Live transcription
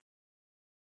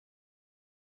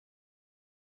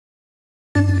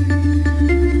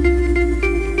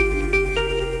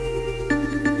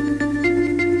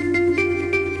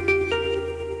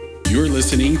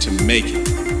Make It,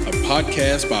 a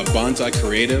podcast by Bonsai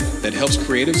Creative that helps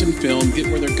creatives in film get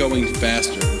where they're going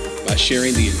faster by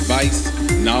sharing the advice,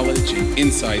 knowledge, and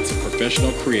insights of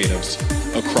professional creatives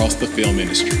across the film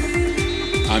industry.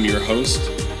 I'm your host,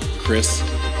 Chris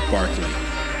Barkley.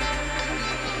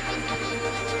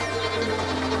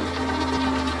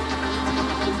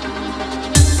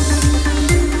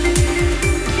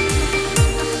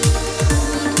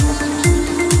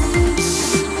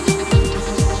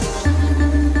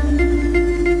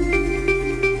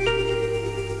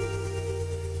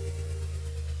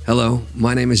 Hello,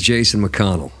 my name is Jason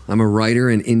McConnell. I'm a writer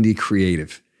and indie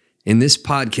creative. In this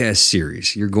podcast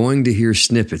series, you're going to hear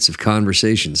snippets of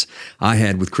conversations I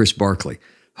had with Chris Barkley,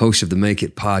 host of the Make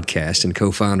It podcast and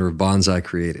co-founder of Bonsai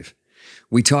Creative.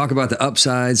 We talk about the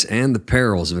upsides and the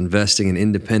perils of investing in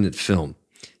independent film,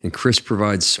 and Chris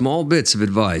provides small bits of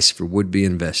advice for would-be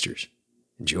investors.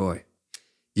 Enjoy.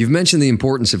 You've mentioned the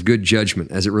importance of good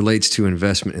judgment as it relates to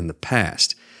investment in the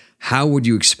past. How would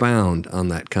you expound on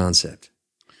that concept?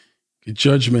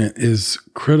 Judgment is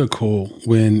critical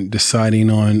when deciding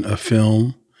on a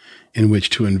film in which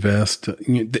to invest.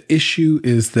 The issue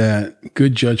is that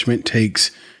good judgment takes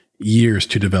years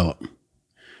to develop.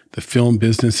 The film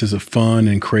business is a fun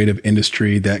and creative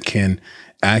industry that can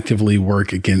actively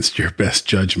work against your best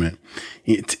judgment.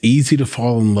 It's easy to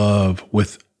fall in love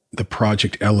with the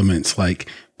project elements like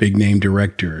big name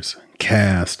directors,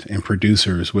 cast, and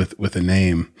producers with a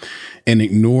name, and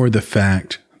ignore the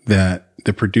fact that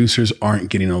the producers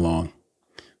aren't getting along.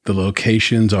 The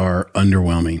locations are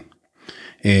underwhelming.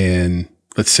 And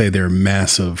let's say there are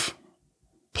massive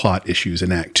plot issues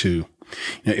in Act 2.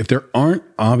 Now, if there aren't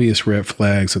obvious red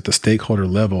flags at the stakeholder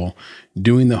level,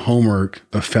 doing the homework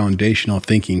of foundational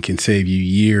thinking can save you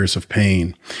years of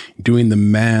pain. Doing the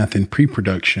math in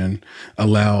pre-production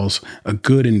allows a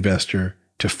good investor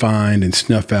to find and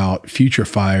snuff out future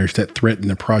fires that threaten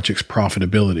the project's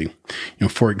profitability.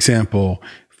 For example,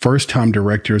 first-time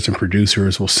directors and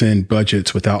producers will send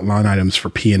budgets without line items for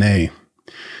P&A.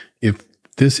 If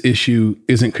this issue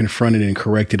isn't confronted and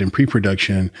corrected in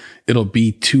pre-production, it'll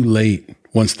be too late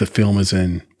once the film is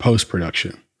in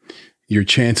post-production. Your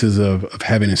chances of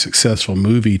having a successful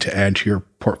movie to add to your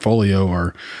portfolio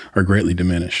are greatly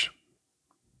diminished.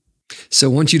 So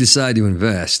once you decide to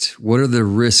invest, what are the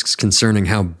risks concerning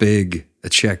how big a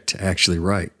check to actually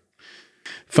write?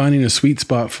 Finding a sweet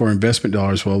spot for investment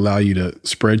dollars will allow you to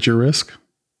spread your risk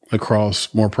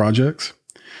across more projects.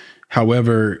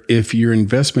 However, if your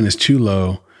investment is too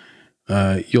low,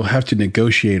 you'll have to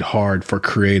negotiate hard for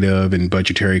creative and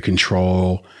budgetary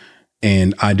control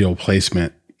and ideal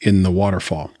placement in the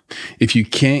waterfall. If you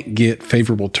can't get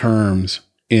favorable terms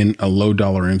in a low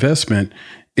dollar investment,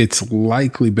 it's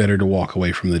likely better to walk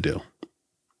away from the deal.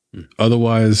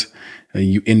 Otherwise,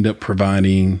 you end up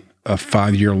providing a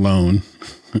 5-year loan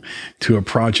to a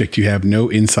project you have no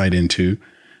insight into,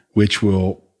 which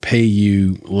will pay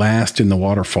you last in the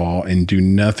waterfall and do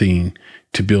nothing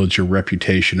to build your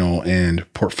reputational and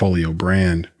portfolio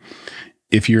brand.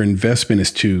 If your investment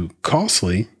is too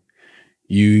costly,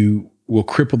 you will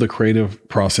cripple the creative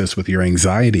process with your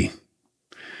anxiety,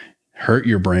 hurt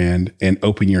your brand, and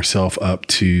open yourself up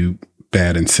to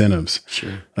bad incentives.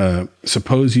 Sure.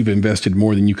 Suppose you've invested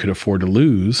more than you could afford to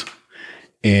lose,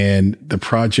 and the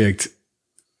project,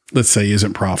 let's say,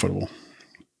 isn't profitable.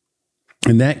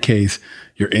 In that case,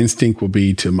 your instinct will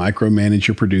be to micromanage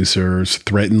your producers,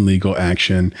 threaten legal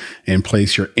action, and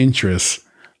place your interests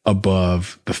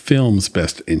above the film's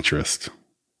best interest.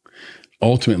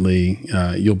 Ultimately,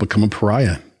 you'll become a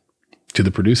pariah to the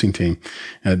producing team.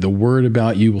 The word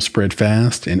about you will spread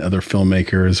fast, and other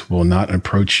filmmakers will not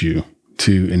approach you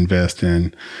to invest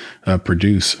and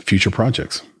produce future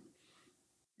projects.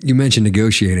 You mentioned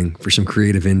negotiating for some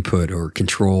creative input or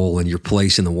control and your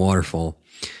place in the waterfall.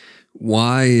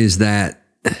 Why is that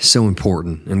so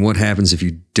important? And what happens if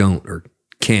you don't or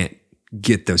can't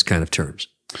get those kind of terms?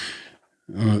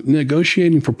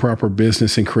 Negotiating for proper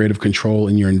business and creative control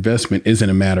in your investment isn't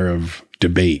a matter of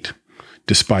debate,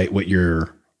 despite what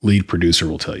your lead producer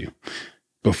will tell you.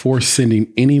 Before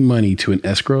sending any money to an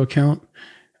escrow account,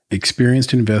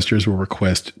 experienced investors will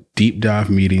request deep dive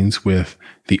meetings with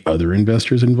the other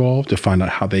investors involved to find out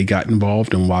how they got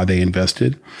involved and why they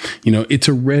invested. It's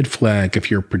a red flag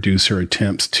if your producer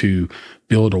attempts to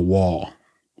build a wall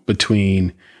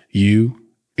between you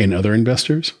and other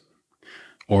investors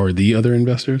or the other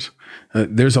investors.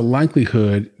 There's a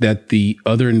likelihood that the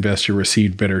other investor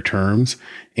received better terms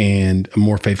and a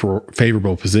more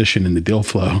favorable position in the deal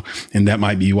flow, and that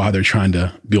might be why they're trying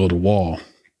to build a wall.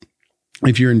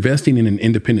 If you're investing in an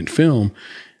independent film,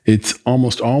 It's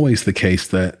almost always the case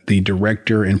that the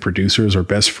director and producers are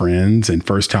best friends and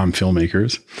first-time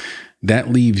filmmakers. That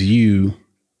leaves you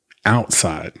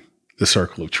outside the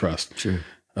circle of trust. Sure.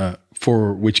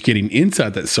 For which getting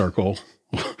inside that circle,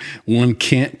 one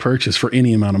can't purchase for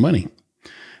any amount of money.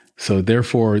 So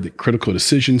therefore, the critical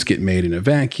decisions get made in a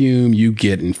vacuum. You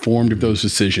get informed of those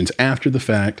decisions after the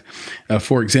fact.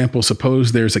 For example,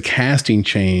 suppose there's a casting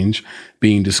change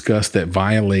being discussed that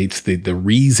violates the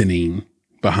reasoning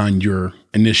behind your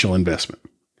initial investment.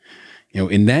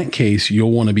 In that case,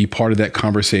 you'll want to be part of that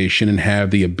conversation and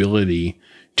have the ability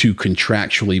to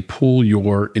contractually pull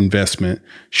your investment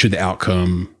should the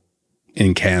outcome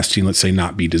in casting, let's say,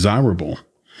 not be desirable.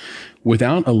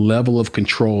 Without a level of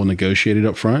control negotiated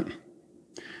up front,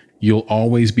 you'll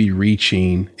always be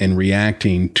reaching and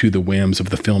reacting to the whims of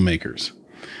the filmmakers,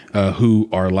 who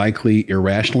are likely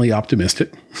irrationally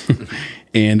optimistic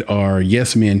and are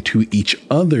yes men to each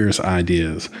other's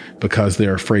ideas because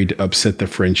they're afraid to upset the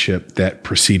friendship that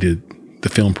preceded the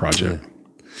film project.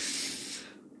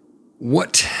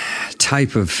 What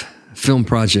type of film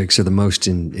projects are the most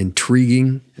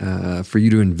intriguing for you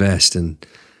to invest in?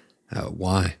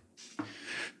 Why?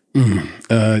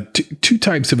 Two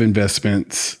types of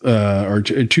investments or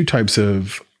two types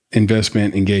of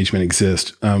investment engagement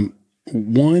exist.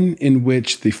 One in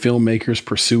which the filmmakers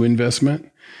pursue investment,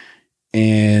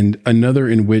 and another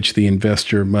in which the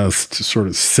investor must sort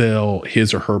of sell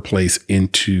his or her place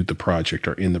into the project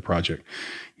or in the project.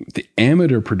 The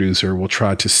amateur producer will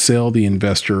try to sell the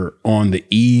investor on the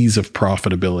ease of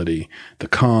profitability, the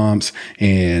comps,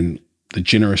 and the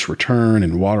generous return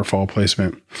and waterfall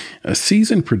placement. A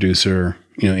seasoned producer,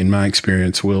 in my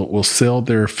experience, will sell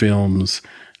their film's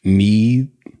need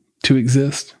to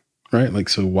exist, right? Like,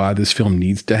 so why this film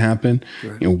needs to happen,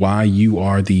 right. Why you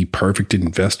are the perfect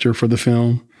investor for the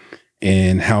film,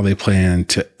 and how they plan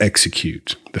to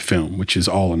execute the film, which is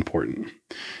all important.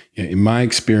 In my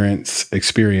experience,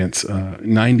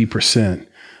 90%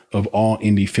 of all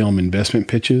indie film investment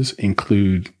pitches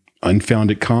include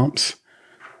unfounded comps,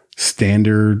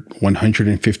 standard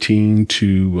 115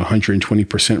 to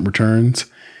 120% returns,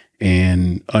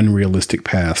 and unrealistic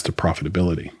paths to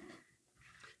profitability.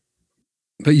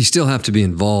 But you still have to be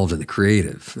involved in the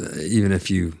creative, even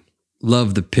if you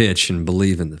love the pitch and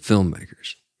believe in the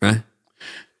filmmakers, right?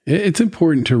 It's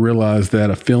important to realize that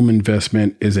a film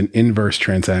investment is an inverse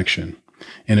transaction.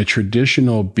 In a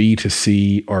traditional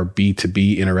B2C or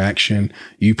B2B interaction,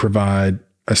 you provide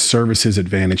a services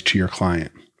advantage to your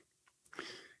client.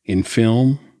 In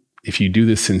film, if you do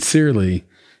this sincerely,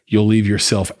 you'll leave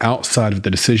yourself outside of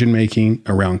the decision-making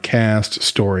around cast,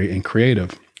 story, and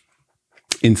creative.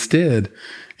 Instead,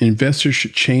 investors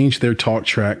should change their talk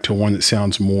track to one that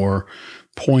sounds more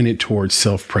pointed towards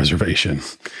self-preservation.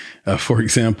 For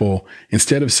example,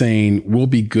 instead of saying, we'll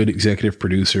be good executive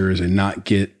producers and not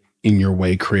get in your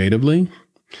way creatively,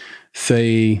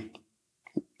 say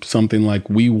something like,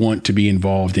 we want to be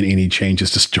involved in any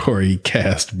changes to story,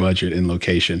 cast, budget, and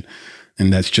location.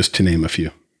 And that's just to name a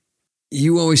few.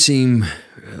 You always seem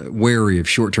wary of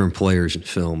short-term players in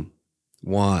film.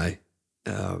 Why?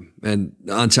 And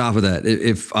on top of that,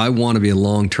 if I want to be a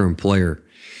long-term player,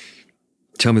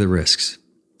 tell me the risks.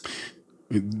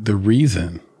 The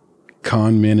reason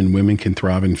con men and women can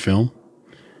thrive in film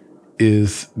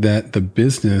is that the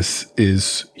business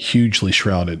is hugely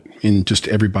shrouded, and just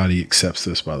everybody accepts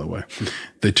this, by the way.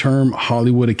 The term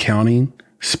Hollywood accounting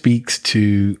speaks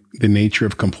to the nature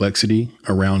of complexity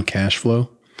around cash flow.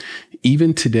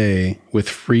 Even today, with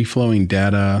free-flowing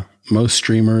data, most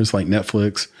streamers like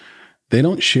Netflix, they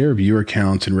don't share viewer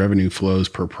counts and revenue flows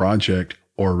per project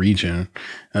or region.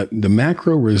 The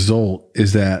macro result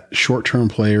is that short-term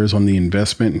players on the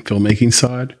investment and filmmaking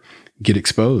side get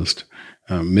exposed,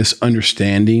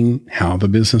 misunderstanding how the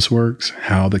business works,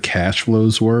 how the cash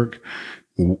flows work,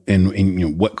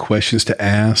 and what questions to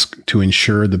ask to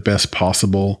ensure the best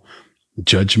possible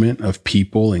judgment of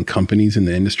people and companies in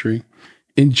the industry.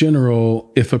 In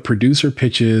general, if a producer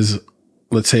pitches,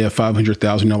 let's say, a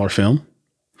 $500,000 film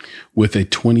with a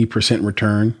 20%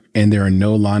 return, and there are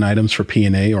no line items for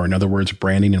P&A, or in other words,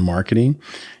 branding and marketing,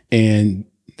 and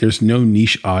there's no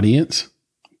niche audience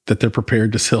that they're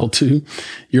prepared to sell to,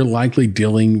 you're likely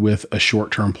dealing with a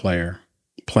short-term player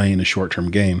playing a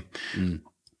short-term game.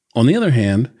 On the other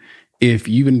hand, if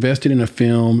you've invested in a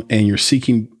film and you're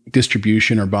seeking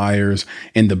distribution or buyers,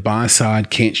 and the buy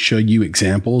side can't show you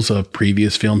examples of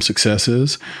previous film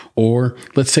successes, or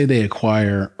let's say they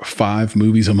acquire 5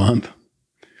 movies a month,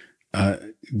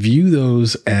 view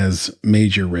those as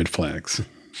major red flags.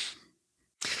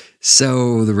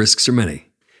 So the risks are many.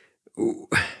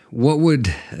 What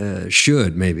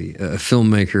should maybe a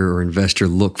filmmaker or investor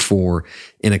look for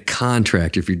in a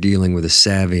contract if you're dealing with a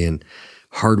savvy and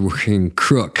hardworking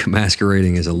crook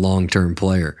masquerading as a long-term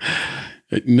player?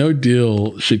 No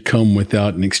deal should come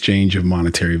without an exchange of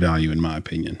monetary value, in my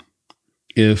opinion.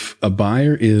 If a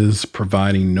buyer is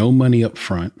providing no money up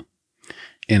front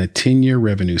and a 10-year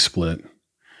revenue split,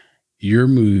 your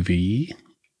movie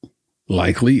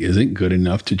likely isn't good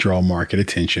enough to draw market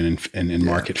attention and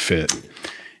market fit.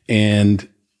 And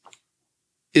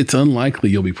it's unlikely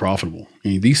you'll be profitable. I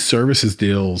mean, these services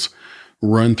deals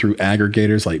run through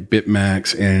aggregators like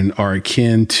BitMax and are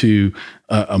akin to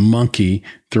a monkey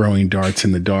throwing darts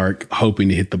in the dark, hoping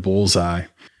to hit the bullseye.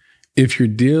 If your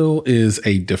deal is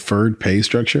a deferred pay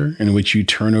structure in which you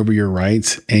turn over your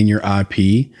rights and your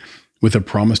IP with a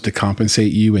promise to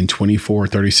compensate you in 24 or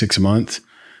 36 months,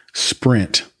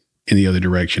 sprint in the other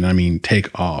direction. I mean,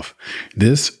 take off.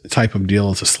 This type of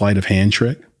deal is a sleight of hand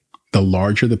trick. The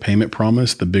larger the payment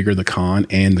promise, the bigger the con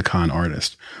and the con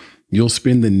artist. You'll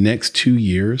spend the next 2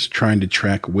 years trying to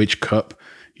track which cup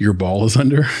your ball is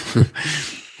under,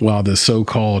 while the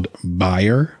so-called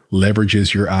buyer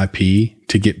leverages your IP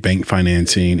to get bank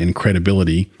financing and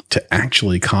credibility to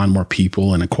actually con more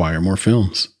people and acquire more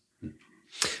films.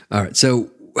 All right.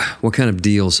 So what kind of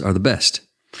deals are the best?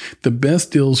 The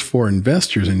best deals for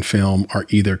investors in film are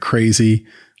either crazy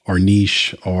or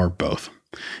niche or both.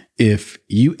 If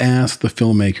you ask the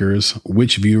filmmakers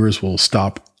which viewers will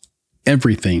stop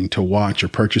everything to watch or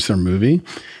purchase their movie,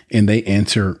 and they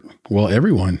answer, well,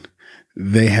 everyone,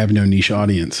 they have no niche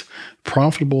audience.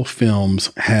 Profitable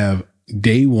films have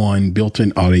day one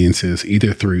built-in audiences,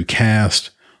 either through cast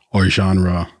or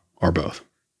genre or both.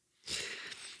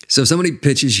 So if somebody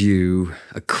pitches you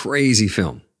a crazy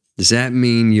film, does that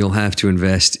mean you'll have to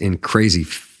invest in crazy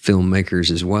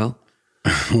filmmakers as well?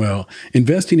 Well,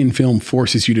 investing in film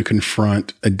forces you to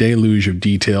confront a deluge of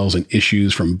details and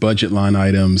issues, from budget line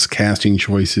items, casting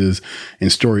choices,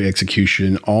 and story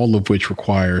execution, all of which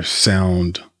require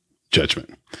sound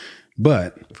judgment.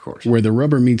 But of course, where the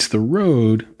rubber meets the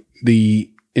road,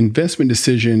 the investment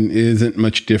decision isn't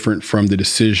much different from the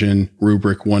decision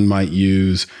rubric one might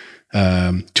use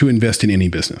to invest in any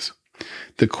business.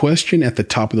 The question at the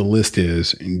top of the list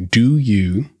is, do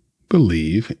you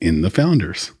believe in the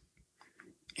founders?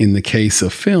 In the case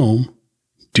of film,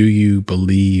 do you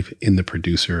believe in the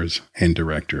producers and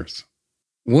directors?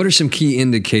 What are some key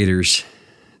indicators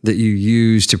that you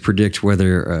use to predict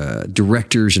whether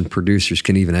directors and producers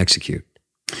can even execute?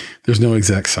 There's no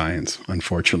exact science,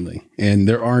 unfortunately, and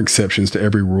there are exceptions to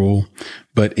every rule.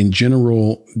 But in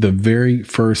general, the very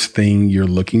first thing you're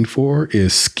looking for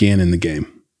is skin in the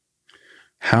game.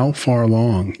 How far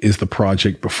along is the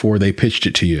project before they pitched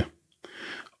it to you?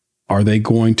 Are they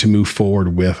going to move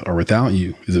forward with or without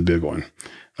you is a big one.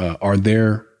 Are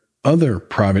there other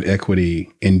private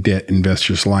equity and debt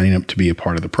investors lining up to be a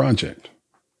part of the project?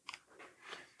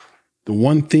 The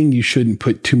one thing you shouldn't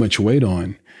put too much weight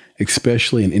on,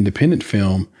 especially in independent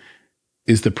film,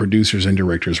 is the producer's and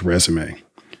director's resume.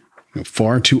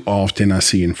 Far too often I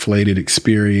see inflated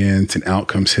experience and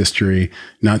outcomes history,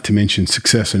 not to mention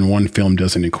success in one film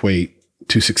doesn't equate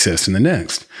to success in the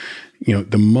next.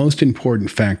 The most important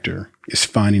factor is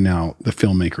finding out the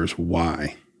filmmaker's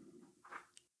why.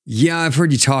 Yeah, I've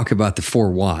heard you talk about the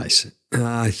 4 whys.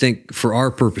 I think for our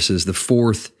purposes, the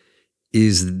fourth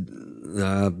is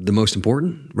the most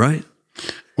important, right?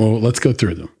 Well, let's go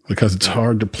through them, because it's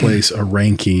hard to place a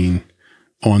ranking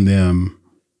on them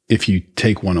if you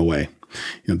take one away.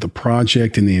 The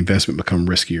project and the investment become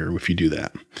riskier if you do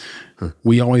that.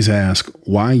 We always ask,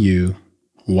 why you,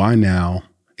 why now,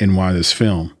 and why this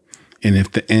film? And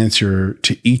if the answer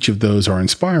to each of those are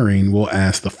inspiring, we'll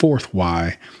ask the fourth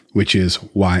why, which is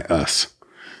why us?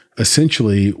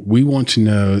 Essentially, we want to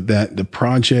know that the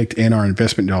project and our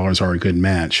investment dollars are a good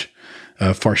match.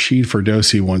 Farshid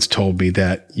Ferdowsi once told me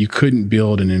that you couldn't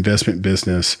build an investment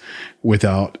business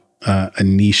without a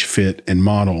niche fit and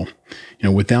model.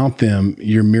 Without them,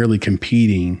 you're merely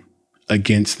competing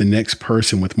against the next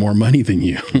person with more money than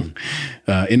you.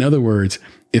 In other words,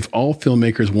 if all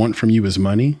filmmakers want from you is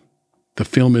money, the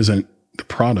film isn't the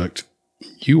product,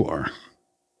 you are.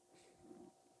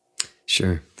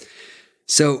 Sure.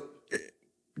 So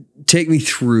take me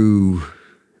through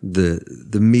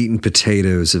the meat and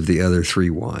potatoes of the other 3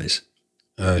 whys.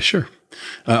 Sure.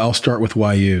 I'll start with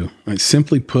why you.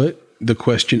 Simply put, the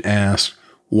question asks,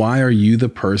 why are you the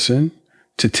person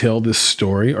to tell this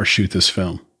story or shoot this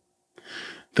film?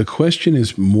 The question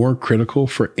is more critical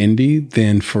for indie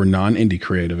than for non-indie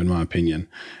creative, in my opinion.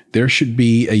 There should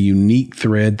be a unique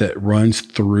thread that runs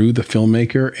through the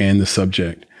filmmaker and the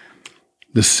subject.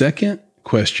 The second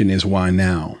question is why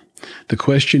now? The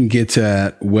question gets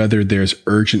at whether there's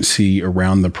urgency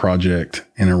around the project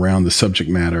and around the subject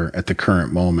matter at the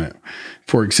current moment.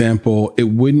 For example, it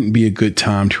wouldn't be a good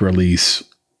time to release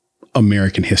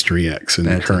American History X in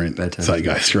the current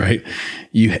zeitgeist, right?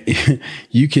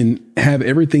 You can have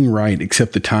everything right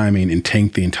except the timing and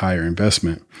tank the entire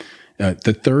investment.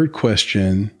 The third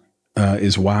question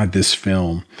is why this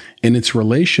film? And it's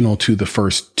relational to the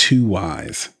first two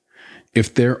whys.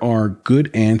 If there are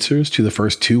good answers to the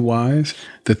first two whys,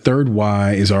 the third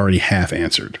why is already half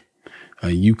answered.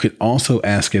 You could also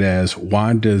ask it as,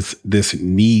 why does this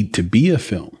need to be a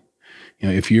film?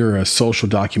 If you're a social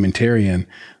documentarian,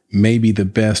 maybe the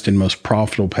best and most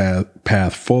profitable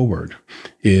path forward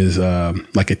is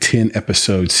like a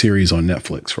 10-episode series on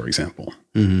Netflix, for example.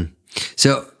 Mm-hmm.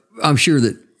 So I'm sure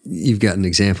that you've gotten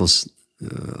examples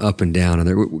up and down in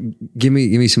there. Give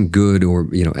me some good or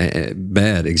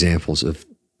bad examples of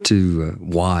two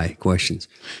why questions.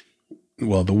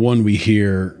 Well, the one we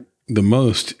hear the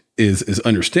most is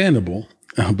understandable,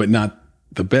 but not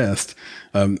the best.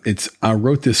 It's, I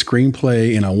wrote this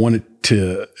screenplay and I wanted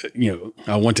to,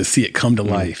 I want to see it come to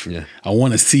life. Yeah. I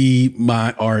want to see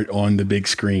my art on the big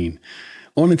screen.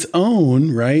 On its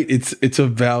own, right? It's a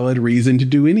valid reason to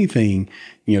do anything.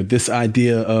 This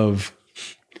idea of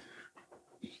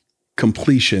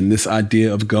completion, this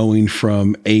idea of going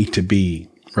from A to B,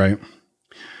 right?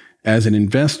 As an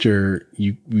investor,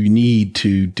 you need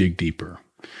to dig deeper.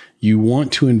 You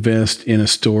want to invest in a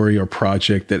story or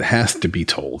project that has to be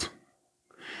told,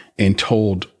 and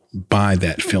told by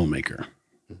that filmmaker.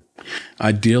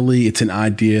 Ideally, it's an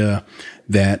idea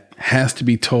that has to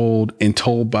be told and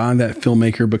told by that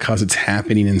filmmaker because it's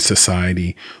happening in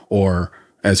society, or,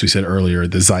 as we said earlier,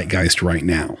 the zeitgeist right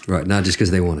now. Right, not just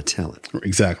because they want to tell it.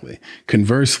 Exactly.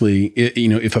 Conversely,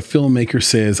 if a filmmaker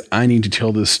says, I need to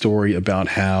tell this story about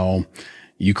how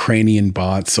Ukrainian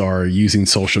bots are using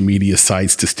social media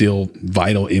sites to steal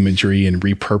vital imagery and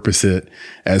repurpose it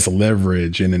as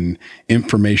leverage in an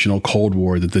informational Cold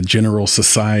War that the general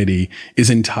society is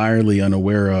entirely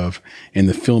unaware of, and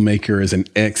the filmmaker is an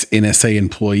ex-NSA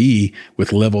employee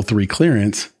with level 3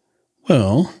 clearance,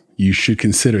 well, you should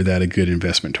consider that a good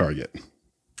investment target.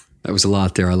 That was a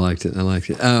lot there. I liked it.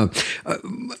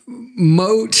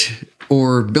 Moat,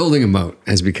 or building a moat,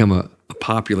 has become a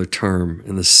popular term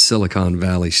in the Silicon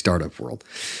Valley startup world.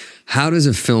 How does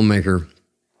a filmmaker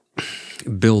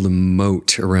build a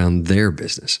moat around their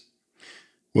business?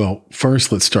 Well,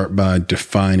 first, let's start by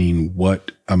defining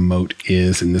what a moat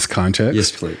is in this context.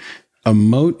 Yes, please. A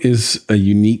moat is a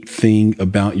unique thing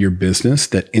about your business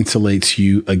that insulates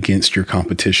you against your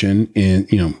competition, and,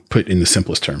 put in the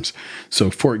simplest terms.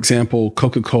 So, for example,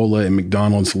 Coca-Cola and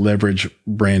McDonald's leverage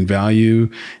brand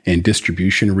value and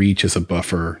distribution reach as a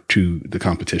buffer to the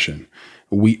competition.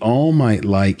 We all might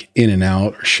like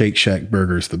In-N-Out or Shake Shack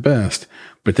burgers the best,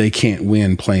 but they can't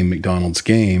win playing McDonald's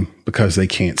game because they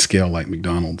can't scale like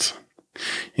McDonald's.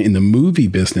 In the movie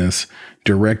business,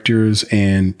 directors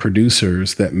and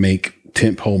producers that make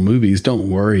tentpole movies don't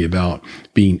worry about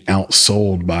being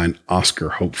outsold by an Oscar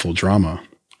hopeful drama.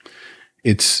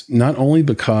 It's not only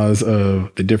because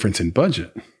of the difference in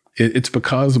budget. It's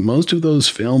because most of those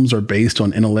films are based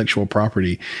on intellectual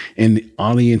property and the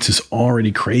audience is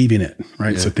already craving it,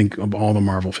 right? Yeah. So think of all the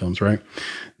Marvel films, right?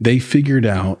 They figured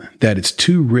out that it's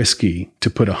too risky to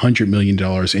put $100 million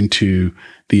into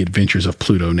The Adventures of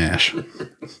Pluto Nash.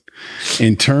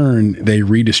 In turn, they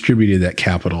redistributed that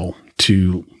capital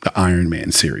to the Iron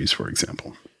Man series, for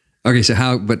example. Okay, so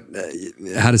how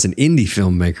does an indie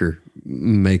filmmaker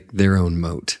make their own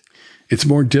moat? It's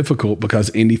more difficult because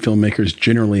indie filmmakers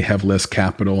generally have less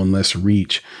capital and less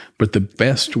reach, but the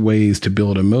best ways to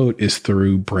build a moat is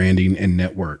through branding and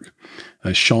network.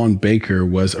 Sean Baker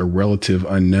was a relative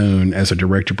unknown as a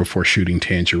director before shooting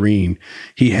Tangerine.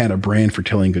 He had a brand for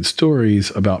telling good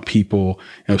stories about people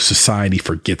society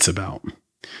forgets about.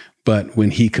 But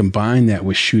when he combined that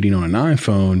with shooting on an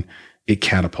iPhone, it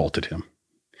catapulted him.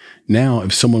 Now,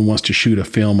 if someone wants to shoot a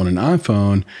film on an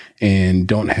iPhone and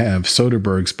don't have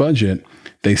Soderbergh's budget,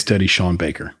 they study Sean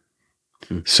Baker.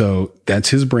 So that's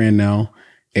his brand now,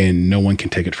 and no one can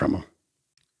take it from him.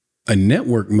 A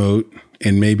network moat,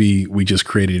 and maybe we just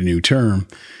created a new term,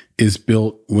 is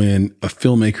built when a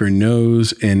filmmaker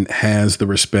knows and has the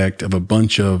respect of a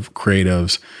bunch of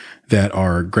creatives that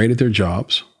are great at their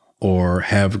jobs or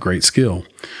have great skill.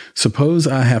 Suppose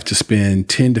I have to spend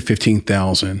 $10,000 to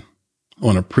 $15,000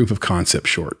 on a proof of concept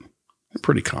short.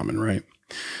 Pretty common, right?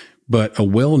 But a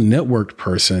well-networked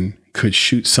person could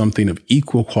shoot something of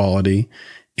equal quality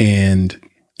and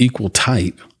equal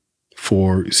type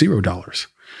for $0.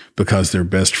 because their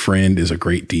best friend is a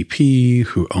great DP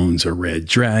who owns a red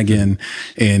dragon,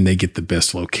 and they get the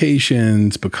best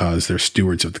locations because they're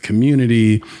stewards of the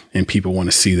community and people want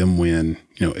to see them win,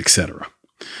 et cetera.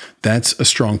 That's a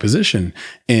strong position.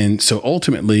 And so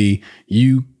ultimately,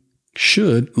 you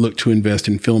should look to invest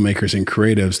in filmmakers and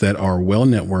creatives that are well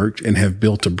networked and have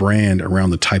built a brand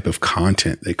around the type of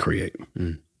content they create.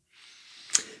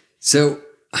 So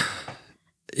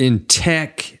in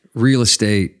tech, real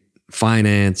estate,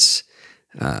 finance,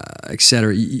 et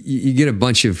cetera, you get a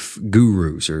bunch of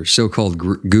gurus or so-called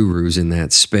gurus in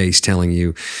that space telling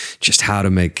you just how to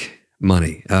make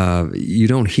money. You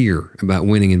don't hear about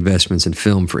winning investments in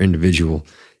film for individual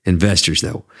investors,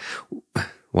 though.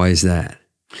 Why is that?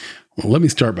 Well, let me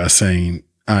start by saying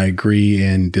I agree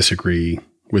and disagree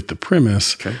with the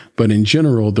premise, but in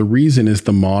general, the reason is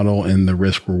the model and the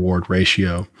risk-reward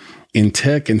ratio. In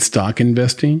tech and stock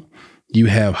investing, you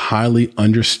have highly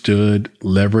understood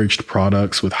leveraged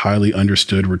products with highly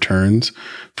understood returns.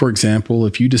 For example,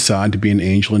 if you decide to be an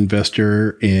angel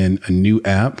investor in a new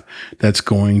app that's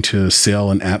going to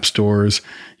sell in app stores,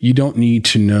 you don't need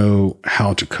to know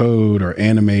how to code or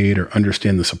animate or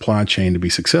understand the supply chain to be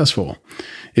successful.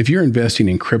 If you're investing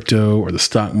in crypto or the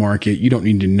stock market, you don't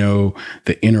need to know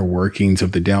the inner workings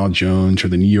of the Dow Jones or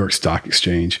the New York Stock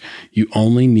Exchange. You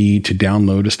only need to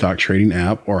download a stock trading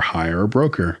app or hire a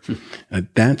broker.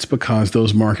 That's because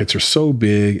those markets are so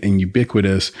big and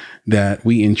ubiquitous that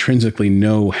we intrinsically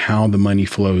know how the money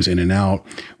flows in and out.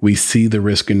 We see the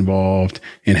risk involved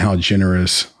and how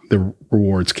generous the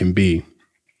rewards can be.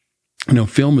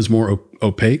 Film is more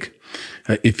opaque.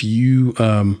 If you,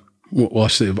 I'll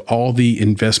say of all the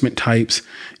investment types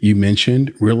you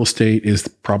mentioned, real estate is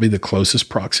probably the closest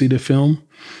proxy to film.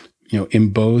 In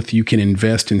both, you can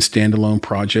invest in standalone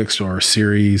projects or a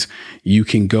series. You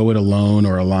can go it alone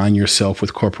or align yourself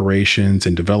with corporations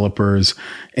and developers.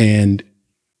 And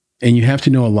you have to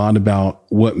know a lot about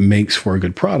what makes for a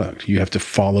good product. You have to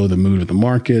follow the mood of the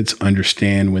markets,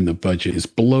 understand when the budget is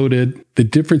bloated. The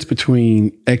difference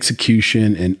between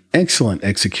execution and excellent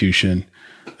execution,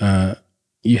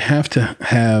 you have to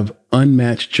have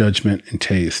unmatched judgment and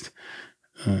taste.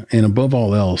 And above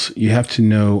all else, you have to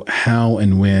know how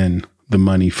and when the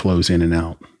money flows in and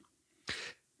out.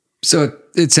 So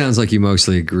it sounds like you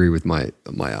mostly agree with my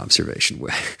observation.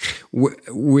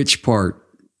 Which part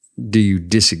do you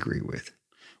disagree with?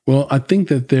 Well, I think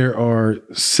that there are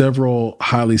several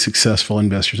highly successful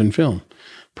investors in film.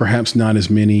 Perhaps not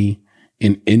as many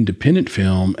in independent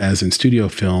film as in studio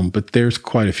film, but there's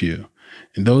quite a few.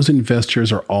 And those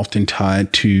investors are often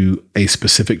tied to a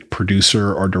specific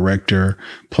producer or director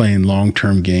playing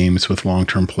long-term games with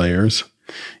long-term players.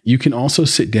 You can also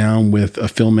sit down with a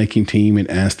filmmaking team and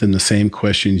ask them the same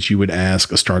questions you would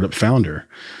ask a startup founder.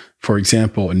 For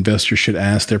example, investors should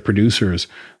ask their producers,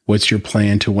 what's your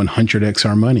plan to 100x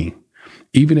our money?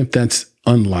 Even if that's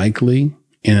unlikely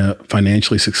in a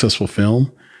financially successful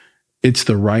film, it's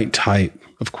the right type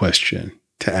of question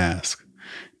to ask.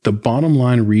 The bottom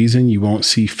line reason you won't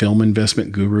see film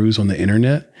investment gurus on the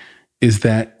internet is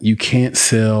that you can't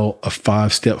sell a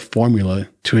 5-step formula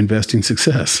to investing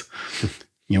success.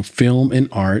 Film and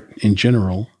art in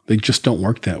general, they just don't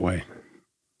work that way.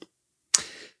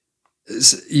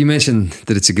 You mentioned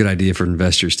that it's a good idea for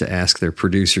investors to ask their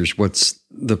producers what's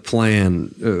the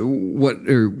plan, what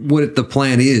the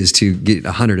plan is to get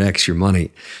 100x your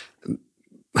money.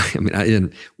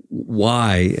 And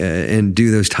why and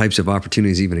do those types of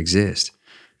opportunities even exist?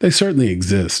 They certainly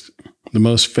exist. The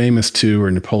most famous two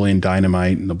are Napoleon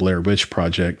Dynamite and the Blair Witch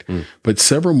Project, but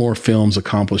several more films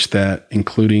accomplished that,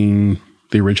 including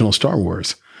the original Star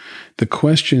Wars. The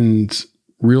question's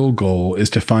real goal is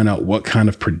to find out what kind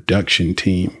of production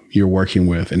team you're working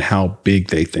with and how big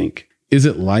they think. Is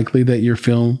it likely that your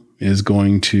film is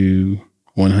going to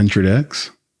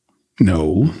 100x?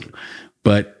 No,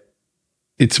 but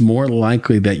it's more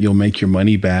likely that you'll make your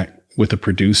money back with a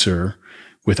producer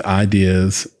with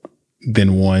ideas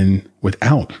than one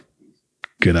without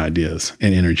good ideas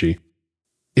and energy.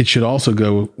 It should also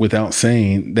go without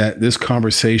saying that this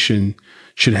conversation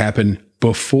should happen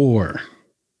before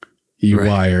you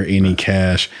wire any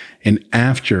cash and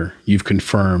after you've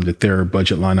confirmed that there are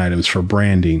budget line items for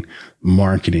branding,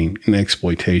 marketing, and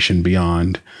exploitation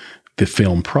beyond the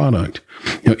film product.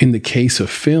 In the case of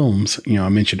films, I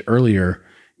mentioned earlier,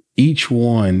 each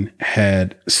one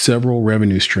had several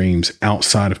revenue streams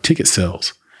outside of ticket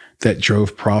sales that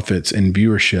drove profits and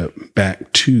viewership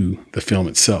back to the film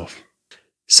itself.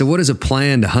 So what does a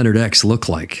plan to 100x look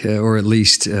like, or at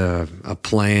least a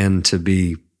plan to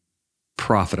be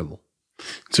profitable?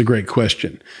 It's a great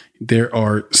question. There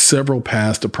are several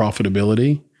paths to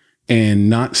profitability, and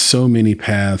not so many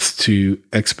paths to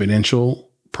exponential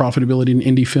profitability in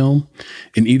indie film.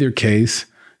 In either case,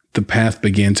 the path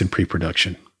begins in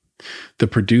pre-production. The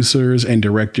producers and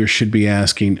directors should be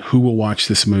asking, who will watch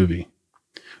this movie?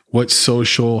 What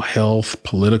social, health,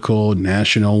 political,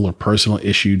 national, or personal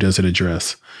issue does it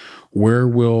address? Where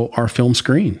will our film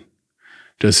screen?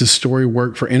 Does this story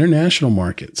work for international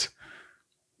markets?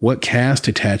 What cast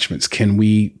attachments can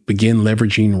we begin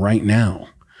leveraging right now?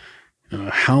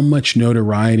 How much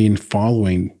notoriety and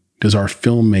following does our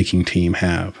filmmaking team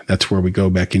have? That's where we go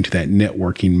back into that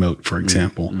networking moat, for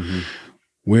example. Mm-hmm.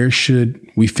 Where should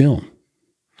we film?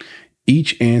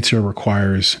 Each answer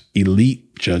requires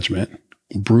elite judgment,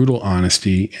 brutal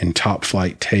honesty, and top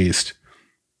flight taste.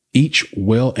 Each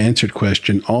well-answered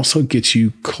question also gets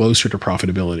you closer to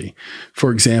profitability.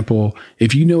 For example,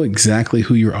 if you know exactly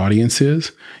who your audience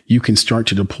is, you can start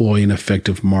to deploy an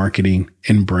effective marketing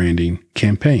and branding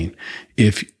campaign.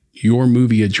 If your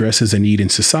movie addresses a need in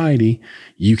society,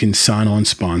 you can sign on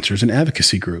sponsors and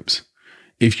advocacy groups.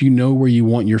 If you know where you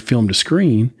want your film to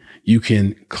screen, you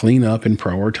can clean up and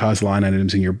prioritize line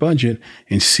items in your budget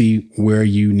and see where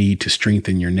you need to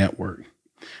strengthen your network.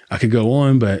 I could go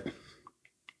on, but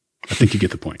I think you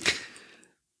get the point.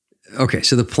 Okay,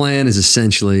 so the plan is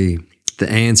essentially the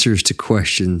answers to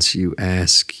questions you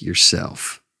ask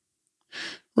yourself.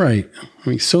 Right. I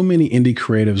mean, so many indie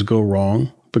creatives go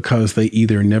wrong because they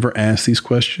either never ask these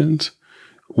questions,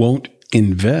 won't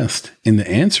invest in the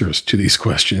answers to these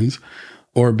questions,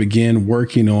 or begin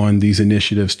working on these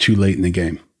initiatives too late in the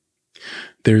game.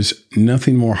 There's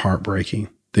nothing more heartbreaking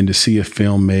than to see a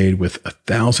film made with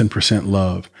 1,000%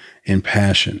 love and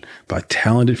passion by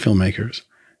talented filmmakers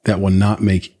that will not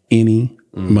make any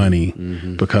money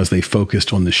because they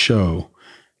focused on the show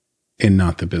and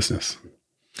not the business.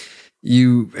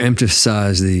 You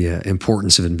emphasize the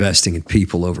importance of investing in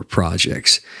people over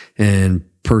projects and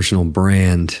personal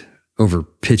brand over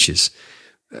pitches.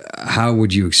 How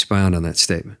would you expound on that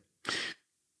statement?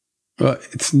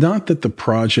 It's not that the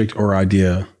project or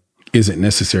idea isn't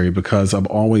necessary, because I've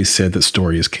always said that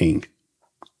story is king.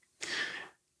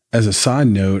 As a side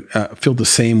note, I feel the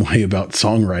same way about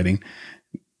songwriting.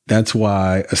 That's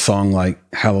why a song like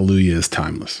Hallelujah is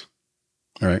timeless.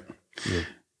 All right. Yeah.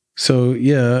 So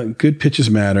yeah, good pitches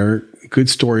matter, good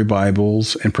story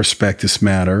Bibles and prospectus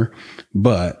matter.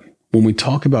 But when we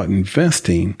talk about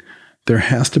investing, there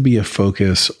has to be a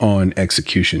focus on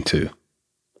execution too.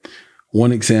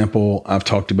 One example I've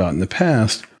talked about in the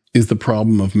past is the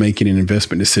problem of making an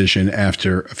investment decision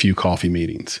after a few coffee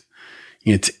meetings.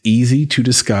 It's easy to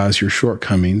disguise your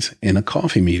shortcomings in a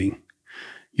coffee meeting.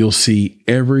 You'll see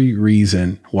every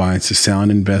reason why it's a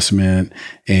sound investment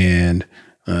and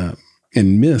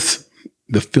miss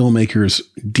the filmmaker's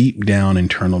deep down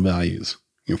internal values.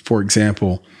 For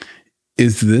example,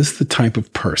 is this the type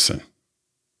of person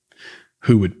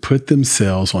who would put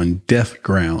themselves on death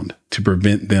ground to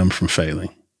prevent them from failing?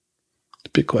 It's a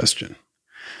big question.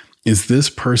 Is this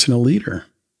person a leader?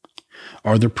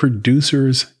 Are the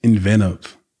producers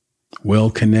inventive,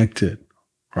 well-connected?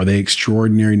 Are they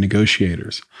extraordinary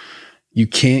negotiators? You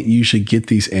can't usually get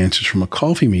these answers from a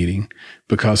coffee meeting,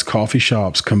 because coffee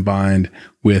shops combined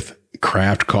with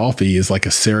craft coffee is like a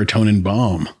serotonin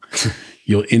bomb.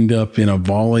 You'll end up in a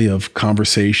volley of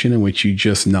conversation in which you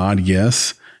just nod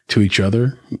yes to each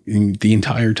other the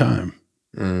entire time.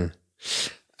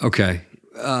 Okay.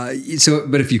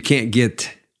 But if you can't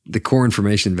get the core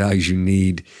information and values you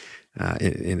need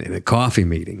in a coffee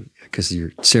meeting because of your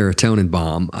serotonin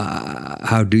bomb,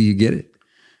 how do you get it?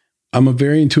 I'm a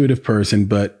very intuitive person,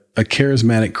 but a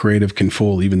charismatic creative can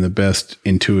fool even the best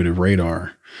intuitive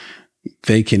radar.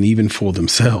 They can even fool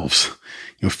themselves.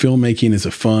 Filmmaking is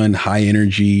a fun, high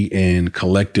energy, and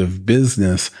collective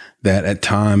business that at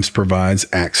times provides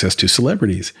access to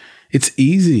celebrities. It's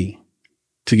easy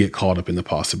to get caught up in the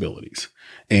possibilities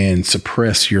and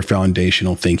suppress your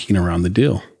foundational thinking around the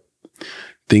deal.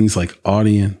 Things like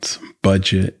audience,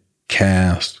 budget,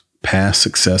 cast, past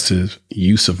successes,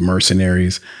 use of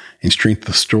mercenaries, and strength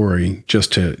of story,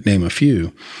 just to name a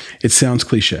few. It sounds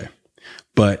cliche,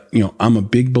 but I'm a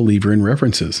big believer in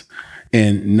references.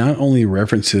 And not only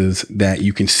references that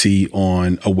you can see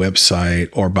on a website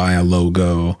or by a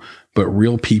logo, but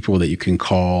real people that you can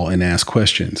call and ask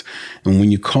questions. And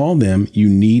when you call them, you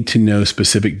need to know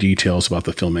specific details about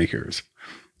the filmmakers,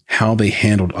 how they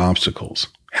handled obstacles,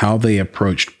 how they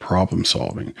approached problem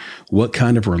solving, what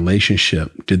kind of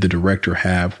relationship did the director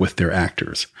have with their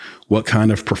actors, what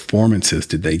kind of performances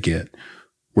did they get,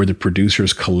 were the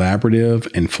producers collaborative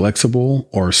and flexible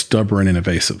or stubborn and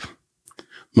evasive?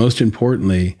 Most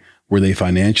importantly, were they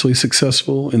financially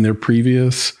successful in their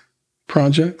previous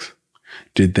projects?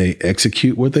 Did they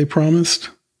execute what they promised?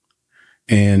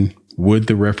 And would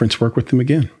the reference work with them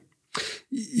again?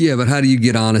 Yeah, but how do you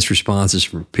get honest responses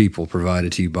from people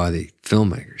provided to you by the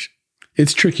filmmakers?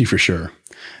 It's tricky for sure.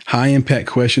 High impact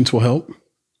questions will help,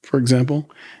 for example,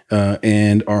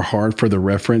 and are hard for the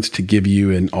reference to give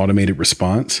you an automated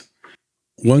response.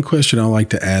 One question I like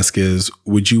to ask is,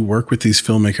 would you work with these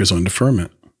filmmakers on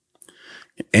deferment?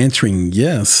 Answering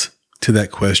yes to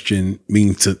that question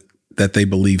means that they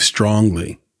believe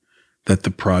strongly that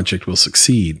the project will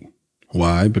succeed.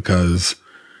 Why? Because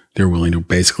they're willing to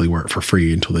basically work for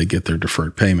free until they get their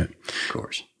deferred payment. Of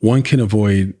course. One can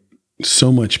avoid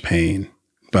so much pain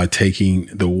by taking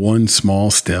the one small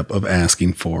step of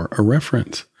asking for a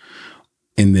reference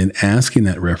and then asking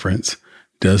that reference,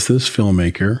 does this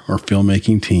filmmaker or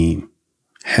filmmaking team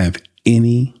have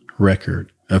any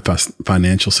record of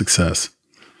financial success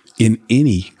in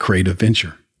any creative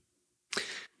venture?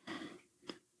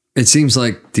 It seems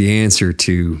like the answer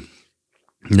to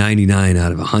 99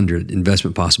 out of 100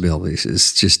 investment possibilities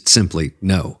is just simply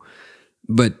no.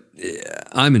 But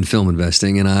I'm in film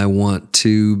investing and I want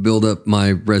to build up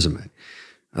my resume.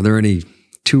 Are there any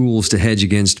tools to hedge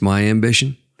against my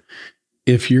ambition?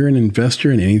 If you're an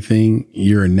investor in anything,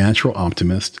 you're a natural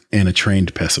optimist and a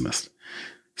trained pessimist.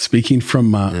 Speaking from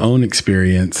my own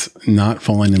experience, not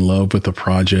falling in love with a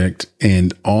project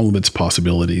and all of its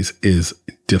possibilities is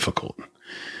difficult.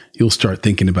 You'll start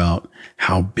thinking about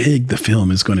how big the film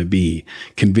is going to be,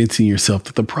 convincing yourself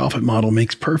that the profit model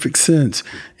makes perfect sense,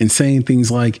 and saying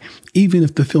things like, even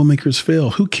if the filmmakers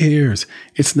fail, who cares?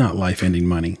 It's not life-ending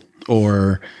money.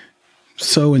 Or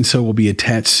so-and-so will be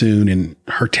attached soon and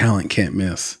her talent can't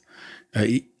miss.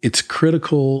 It's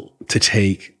critical to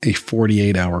take a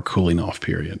 48-hour cooling off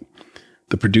period.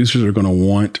 The producers are going to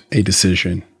want a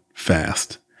decision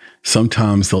fast.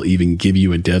 Sometimes they'll even give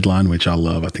you a deadline, which I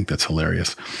love. I think that's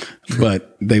hilarious.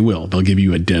 But they will. They'll give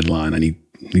you a deadline. I need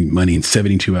money in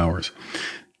 72 hours.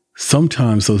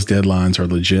 Sometimes those deadlines are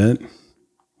legit.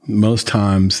 Most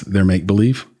times they're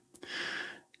make-believe.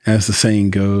 As the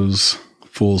saying goes,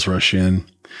 fools rush in.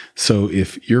 So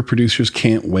if your producers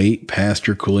can't wait past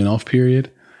your cooling off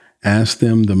period, ask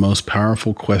them the most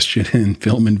powerful question in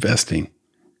film investing.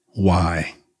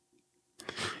 Why?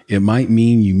 It might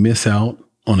mean you miss out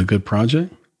on a good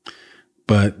project,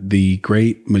 but the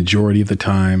great majority of the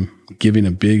time, giving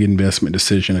a big investment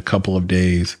decision a couple of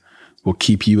days will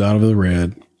keep you out of the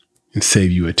red and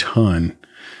save you a ton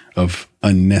of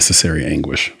unnecessary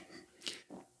anguish.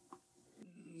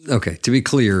 Okay, to be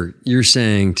clear, you're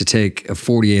saying to take a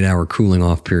 48-hour cooling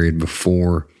off period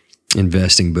before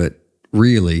investing, but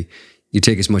really you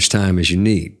take as much time as you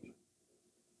need.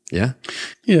 Yeah?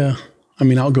 Yeah. I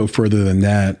mean, I'll go further than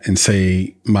that and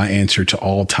say my answer to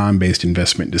all time-based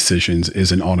investment decisions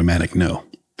is an automatic no.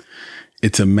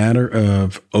 It's a matter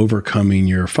of overcoming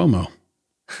your FOMO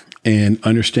and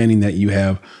understanding that you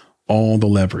have all the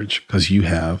leverage because you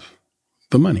have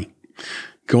the money.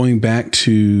 Going back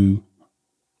to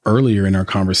earlier in our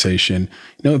conversation,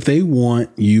 if they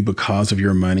want you because of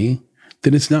your money,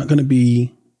 then it's not going to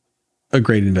be a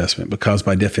great investment because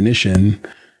by definition,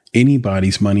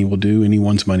 anybody's money will do,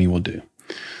 anyone's money will do.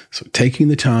 So taking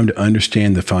the time to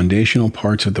understand the foundational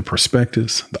parts of the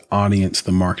prospectus, the audience,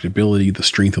 the marketability, the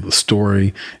strength of the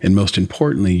story, and most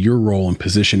importantly, your role and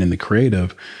position in the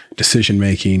creative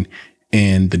decision-making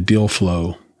and the deal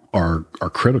flow are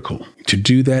critical. To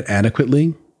do that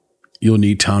adequately, you'll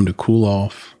need time to cool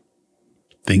off,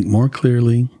 think more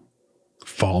clearly,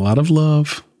 fall out of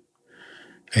love,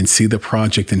 and see the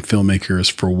project and filmmakers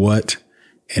for what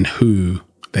and who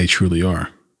they truly are.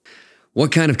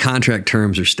 What kind of contract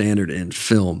terms are standard in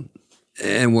film,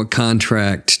 and what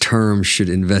contract terms should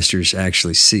investors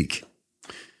actually seek?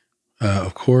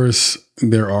 Of course,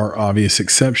 there are obvious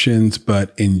exceptions,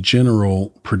 but in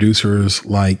general, producers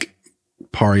like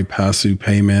pari passu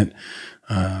payment,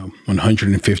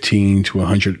 115 to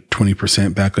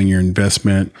 120% back on your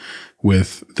investment,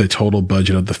 with the total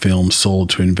budget of the film sold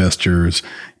to investors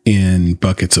in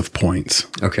buckets of points.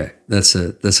 Okay, that's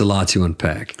a lot to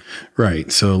unpack.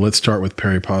 Right. So let's start with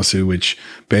pari passu, which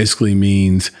basically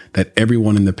means that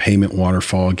everyone in the payment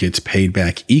waterfall gets paid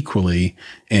back equally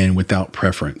and without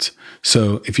preference.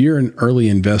 So if you're an early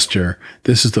investor,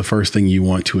 this is the first thing you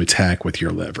want to attack with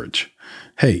your leverage.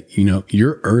 Hey,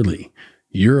 you're early.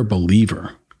 You're a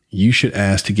believer. You should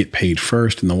ask to get paid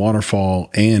first in the waterfall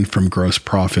and from gross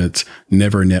profits,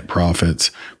 never net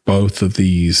profits. Both of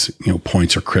these,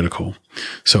 points are critical.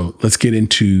 So let's get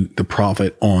into the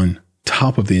profit on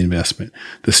top of the investment.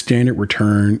 The standard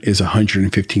return is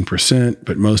 115%,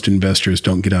 but most investors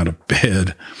don't get out of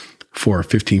bed for a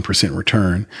 15%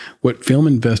 return. What film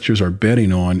investors are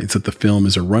betting on is that the film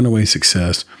is a runaway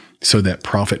success so that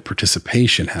profit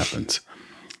participation happens.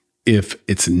 If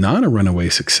it's not a runaway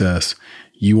success,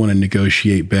 you want to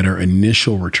negotiate better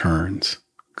initial returns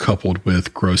coupled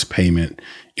with gross payment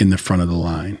in the front of the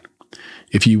line.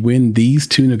 If you win these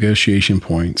two negotiation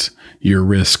points, your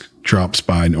risk drops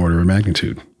by an order of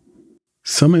magnitude.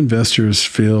 Some investors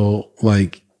feel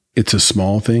like it's a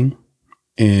small thing,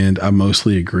 and I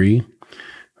mostly agree,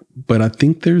 but I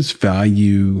think there's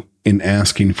value in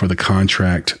asking for the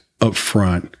contract up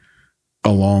front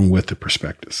along with the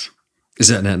prospectus. Is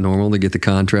that not normal to get the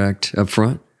contract up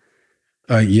front?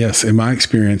 Yes. In my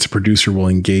experience, a producer will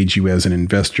engage you as an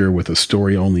investor with a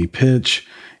story-only pitch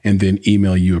and then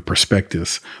email you a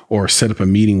prospectus or set up a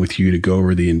meeting with you to go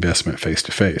over the investment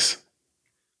face-to-face.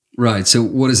 Right. So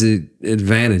what is the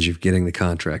advantage of getting the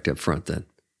contract up front then?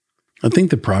 I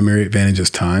think the primary advantage is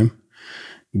time.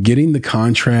 Getting the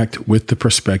contract with the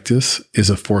prospectus is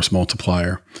a force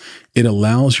multiplier. It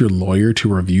allows your lawyer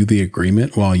to review the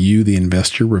agreement while you, the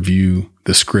investor, review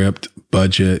the script,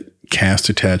 budget, cast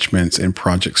attachments, and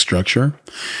project structure.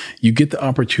 You get the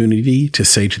opportunity to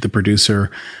say to the producer,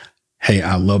 hey,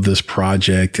 I love this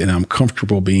project and I'm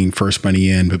comfortable being first money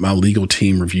in, but my legal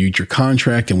team reviewed your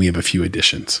contract and we have a few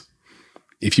additions.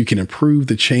 If you can approve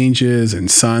the changes and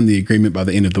sign the agreement by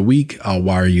the end of the week, I'll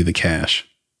wire you the cash.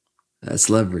 That's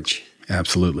leverage.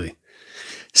 Absolutely.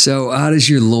 So how does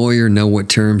your lawyer know what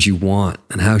terms you want,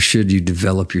 and how should you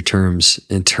develop your terms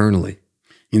internally?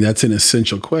 And that's an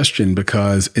essential question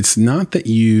because it's not that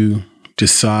you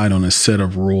decide on a set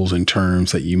of rules and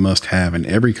terms that you must have in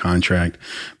every contract,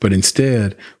 but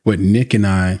instead what Nick and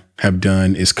I have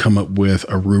done is come up with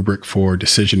a rubric for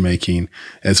decision making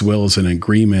as well as an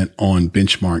agreement on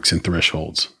benchmarks and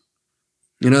thresholds.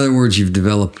 In other words, you've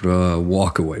developed a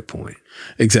walkaway point.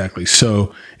 Exactly.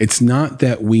 So it's not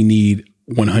that we need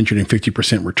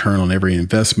 150% return on every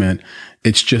investment.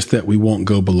 It's just that we won't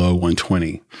go below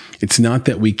 120. It's not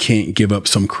that we can't give up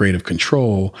some creative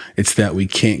control. It's that we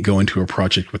can't go into a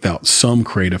project without some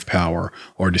creative power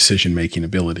or decision-making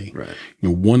ability. Right.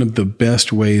 One of the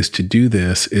best ways to do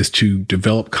this is to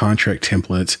develop contract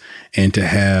templates and to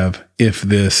have if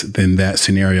this, then that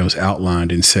scenarios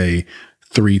outlined in, say,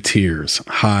 3 tiers: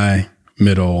 high,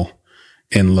 middle,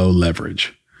 and low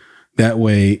leverage. That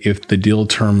way, if the deal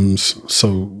terms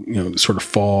sort of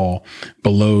fall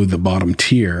below the bottom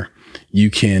tier,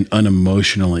 you can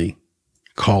unemotionally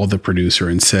call the producer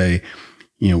and say,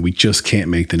 we just can't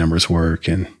make the numbers work,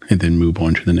 and then move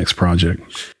on to the next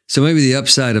project. So maybe the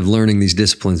upside of learning these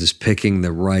disciplines is picking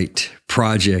the right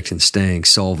project and staying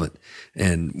solvent.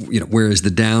 And, whereas the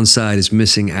downside is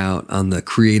missing out on the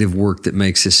creative work that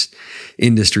makes this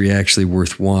industry actually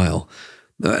worthwhile.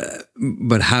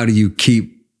 But how do you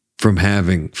keep from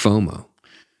having FOMO?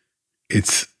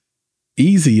 It's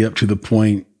easy up to the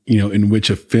point, in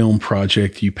which a film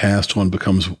project you passed on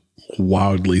becomes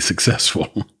wildly successful.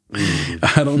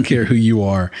 Mm-hmm. I don't care who you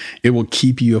are. It will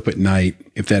keep you up at night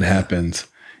if that happens.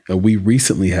 We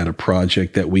recently had a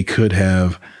project that we could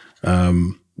have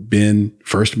been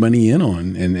first money in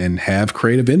on and have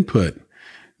creative input.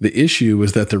 The issue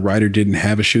was that the writer didn't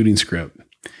have a shooting script.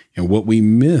 And what we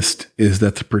missed is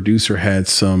that the producer had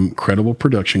some credible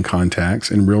production contacts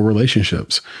and real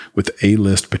relationships with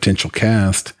A-list potential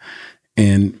cast.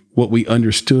 And what we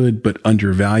understood but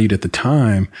undervalued at the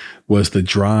time was the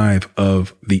drive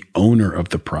of the owner of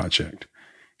the project.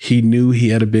 He knew he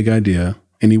had a big idea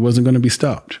and he wasn't going to be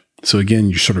stopped. So again,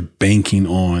 you're sort of banking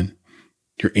on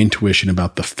your intuition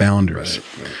about the founders.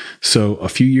 Right. So a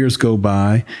few years go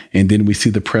by and then we see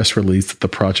the press release that the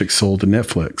project sold to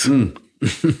Netflix.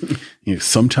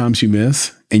 Sometimes you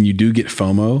miss and you do get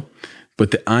FOMO, but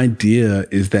the idea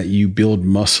is that you build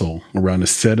muscle around a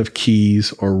set of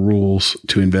keys or rules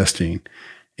to investing.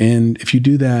 And if you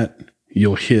do that,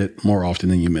 you'll hit more often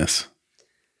than you miss.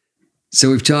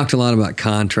 So we've talked a lot about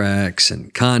contracts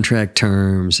and contract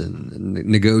terms and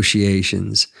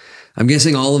negotiations. I'm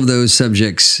guessing all of those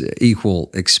subjects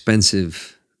equal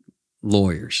expensive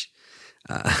lawyers.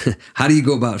 How do you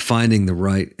go about finding the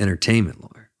right entertainment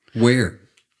lawyer? Where?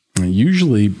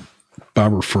 Usually by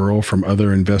referral from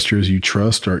other investors you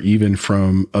trust, or even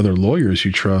from other lawyers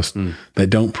you trust that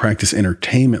don't practice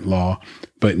entertainment law,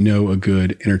 but know a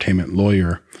good entertainment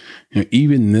lawyer.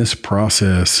 Even this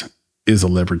process is a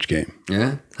leverage game.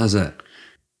 Yeah? How's that?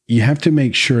 You have to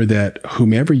make sure that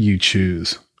whomever you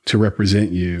choose to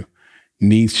represent you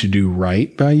needs to do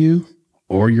right by you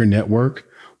or your network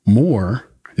more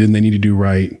than they need to do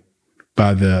right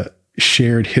by the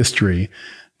shared history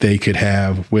they could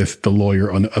have with the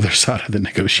lawyer on the other side of the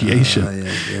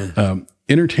negotiation.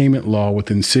 entertainment law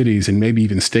within cities and maybe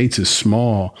even states is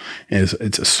small, as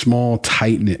it's a small,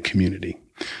 tight-knit community.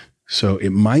 So it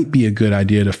might be a good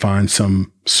idea to find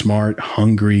some smart,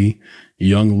 hungry,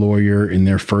 young lawyer in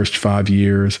their first 5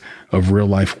 years of real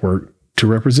life work to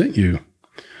represent you.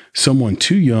 Someone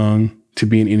too young to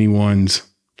be in anyone's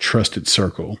trusted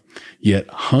circle, yet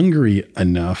hungry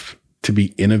enough to be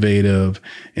innovative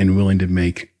and willing to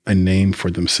make a name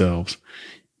for themselves.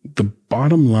 The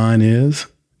bottom line is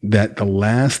that the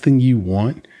last thing you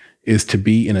want is to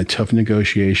be in a tough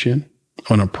negotiation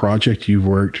on a project you've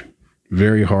worked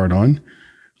very hard on,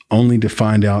 only to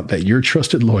find out that your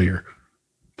trusted lawyer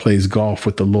plays golf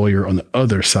with the lawyer on the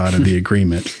other side of the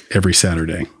agreement every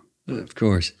Saturday. Of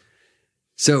course.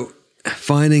 So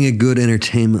finding a good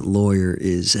entertainment lawyer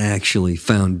is actually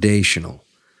foundational.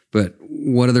 But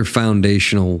what other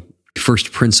foundational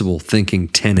first principle thinking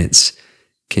tenets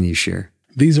can you share?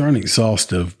 These aren't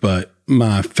exhaustive, but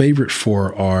my favorite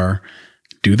 4 are: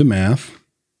 do the math,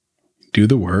 do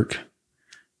the work,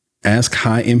 ask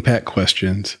high impact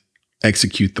questions,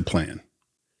 execute the plan.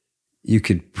 You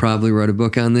could probably write a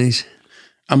book on these.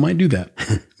 I might do that,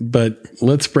 but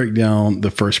let's break down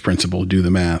the first principle, do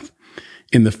the math.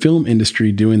 In the film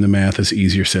industry, doing the math is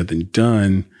easier said than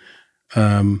done.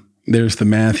 There's the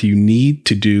math you need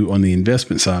to do on the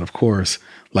investment side, of course,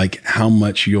 like how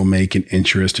much you'll make in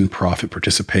interest and profit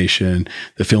participation,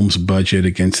 the film's budget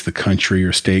against the country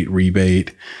or state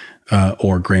rebate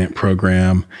or grant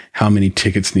program, how many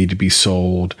tickets need to be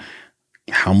sold,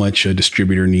 how much a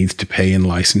distributor needs to pay in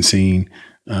licensing,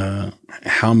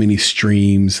 how many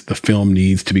streams the film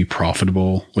needs to be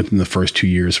profitable within the first 2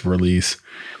 years of release.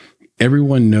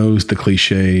 Everyone knows the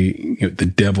cliche, the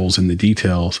devil's in the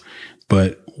details,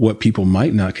 but what people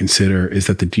might not consider is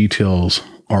that the details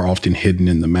are often hidden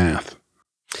in the math.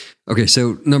 Okay,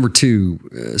 so number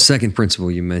 2, second principle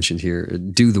you mentioned here,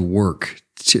 do the work.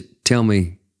 Tell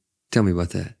me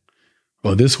about that.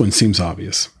 Well, this one seems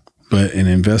obvious, but an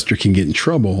investor can get in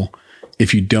trouble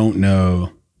if you don't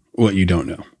know what you don't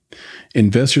know.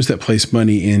 Investors that place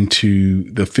money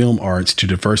into the film arts to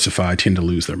diversify tend to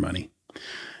lose their money.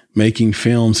 Making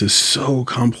films is so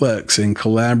complex and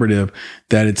collaborative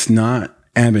that it's not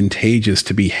advantageous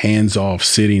to be hands-off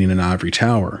sitting in an ivory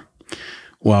tower.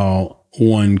 While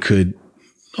one could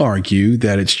argue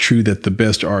that it's true that the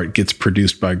best art gets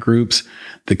produced by groups,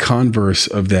 the converse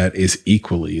of that is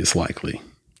equally as likely.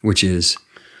 Which is?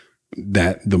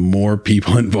 That the more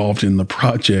people involved in the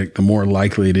project, the more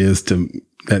likely it is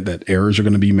that errors are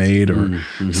going to be made or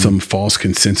some false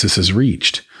consensus is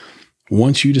reached.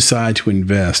 Once you decide to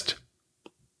invest,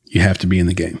 you have to be in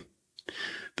the game.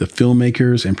 The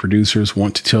filmmakers and producers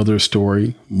want to tell their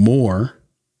story more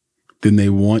than they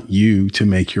want you to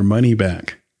make your money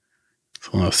back.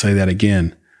 So I'll say that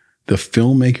again. The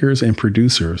filmmakers and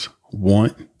producers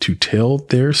want to tell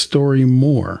their story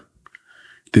more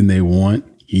than they want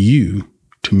you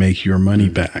to make your money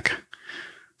back.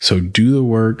 So do the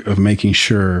work of making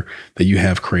sure that you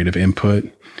have creative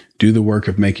input. Do the work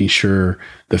of making sure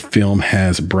the film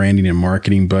has branding and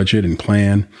marketing budget and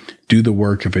plan. Do the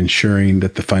work of ensuring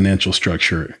that the financial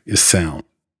structure is sound.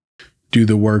 Do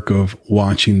the work of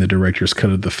watching the director's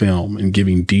cut of the film and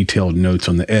giving detailed notes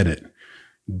on the edit.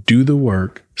 Do the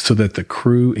work so that the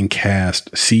crew and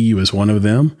cast see you as one of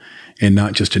them and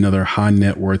not just another high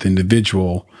net worth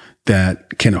individual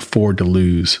that can afford to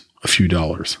lose a few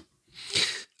dollars.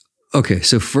 Okay,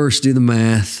 so first do the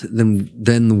math,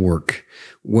 then the work.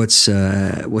 What's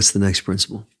the next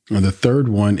principle? The third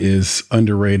one is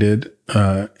underrated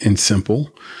and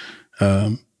simple.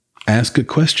 Ask good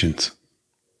questions.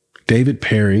 David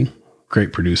Perry,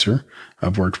 great producer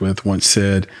I've worked with, once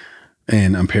said,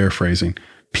 and I'm paraphrasing,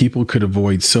 people could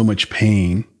avoid so much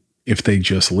pain if they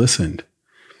just listened.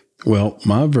 Well,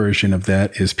 my version of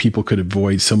that is people could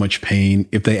avoid so much pain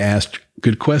if they asked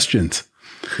good questions.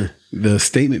 The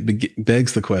statement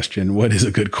begs the question, what is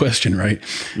a good question, right?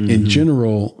 In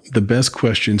general, the best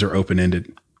questions are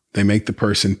open-ended. They make the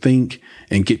person think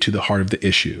and get to the heart of the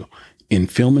issue. In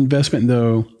film investment,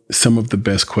 though, some of the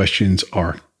best questions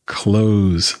are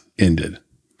close-ended.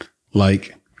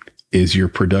 Like, is your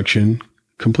production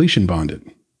completion bonded?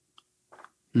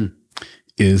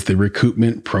 Is the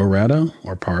recoupment pro rata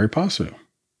or pari passu?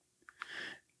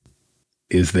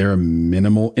 Is there a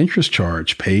minimal interest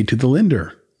charge paid to the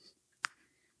lender?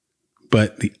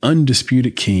 But the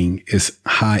undisputed king is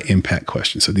high impact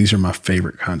questions. So these are my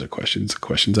favorite kinds of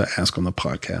questions I ask on the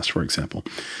podcast, for example.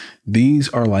 These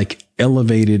are like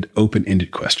elevated,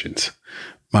 open-ended questions.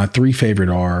 My 3 favorite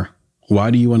are,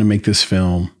 why do you want to make this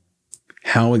film?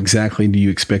 How exactly do you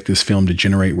expect this film to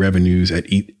generate revenues at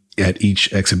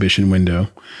each exhibition window?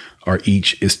 are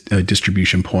each a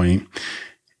distribution point?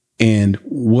 And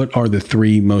what are the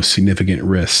 3 most significant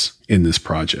risks in this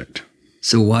project?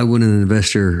 So why wouldn't an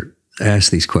investor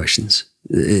ask these questions?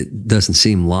 It doesn't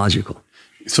seem logical.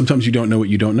 Sometimes you don't know what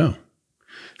you don't know.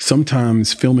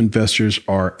 Sometimes film investors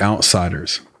are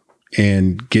outsiders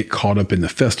and get caught up in the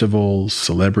festivals,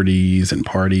 celebrities, and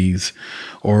parties,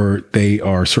 or they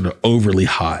are sort of overly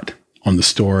hot on the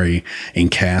story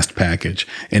and cast package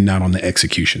and not on the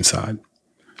execution side.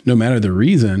 No matter the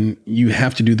reason, you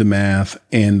have to do the math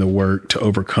and the work to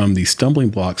overcome these stumbling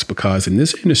blocks, because in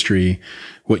this industry,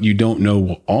 what you don't know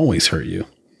will always hurt you.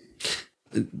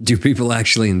 Do people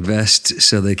actually invest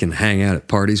so they can hang out at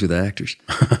parties with actors?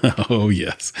 Oh,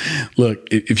 yes. Look,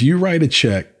 if you write a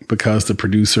check because the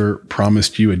producer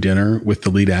promised you a dinner with the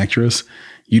lead actress,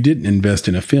 you didn't invest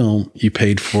in a film. You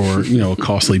paid for, a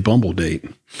costly Bumble date.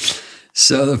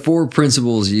 So the 4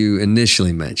 principles you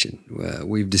initially mentioned,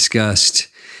 we've discussed: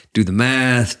 do the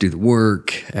math, do the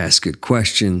work, ask good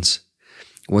questions.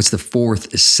 What's the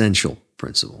 4th essential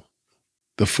principle?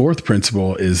 The 4th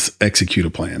principle is execute a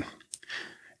plan.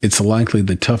 It's likely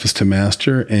the toughest to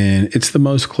master, and it's the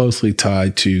most closely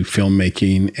tied to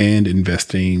filmmaking and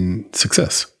investing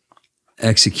success.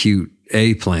 Execute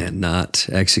a plan, not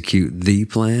execute the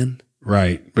plan?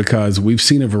 Right, because we've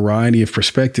seen a variety of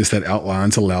prospectus that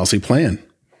outlines a lousy plan.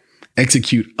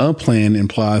 Execute a plan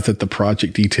implies that the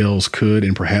project details could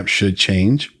and perhaps should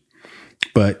change.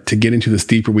 But to get into this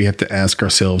deeper, we have to ask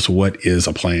ourselves, what is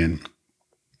a plan?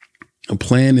 A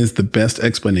plan is the best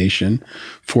explanation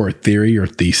for a theory or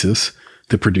thesis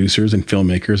the producers and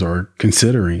filmmakers are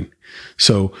considering.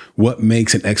 So what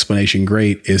makes an explanation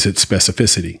great is its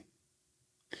specificity.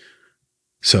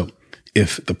 So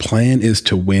if the plan is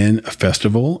to win a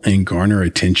festival and garner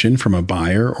attention from a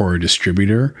buyer or a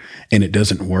distributor and it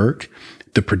doesn't work,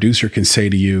 the producer can say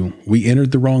to you, we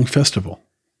entered the wrong festival.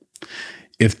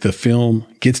 If the film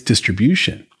gets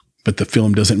distribution, but the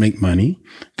film doesn't make money,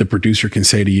 the producer can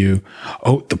say to you,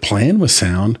 oh, the plan was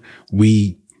sound.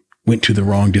 We went to the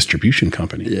wrong distribution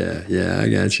company. Yeah, I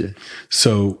got you.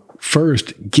 So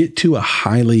first, get to a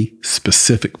highly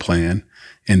specific plan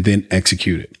and then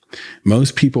execute it.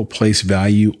 Most people place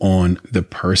value on the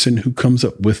person who comes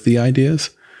up with the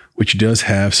ideas, which does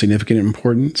have significant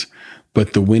importance,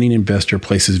 but the winning investor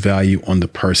places value on the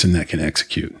person that can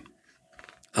execute.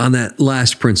 On that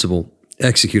last principle,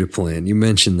 execute a plan, you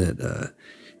mentioned that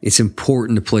it's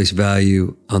important to place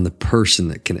value on the person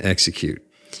that can execute.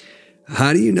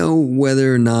 How do you know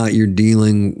whether or not you're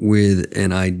dealing with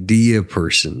an idea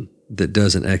person that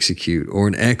doesn't execute or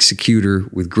an executor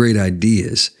with great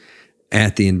ideas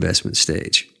at the investment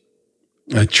stage?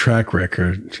 A track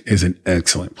record is an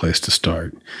excellent place to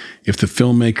start. If the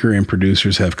filmmaker and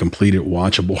producers have completed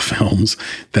watchable films,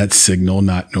 that's signal,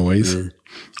 not noise. Yeah.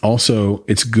 Also,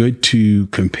 it's good to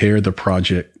compare the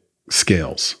project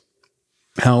scales.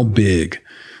 How big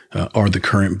are the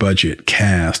current budget,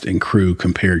 cast, and crew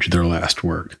compared to their last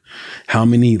work? How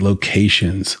many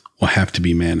locations will have to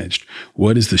be managed?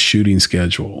 What is the shooting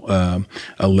schedule?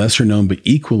 A lesser known but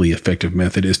equally effective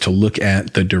method is to look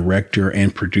at the director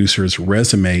and producer's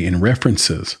resume and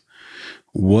references.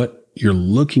 What you're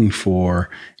looking for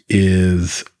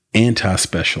is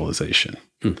anti-specialization.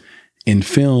 In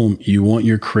film, you want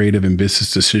your creative and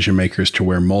business decision makers to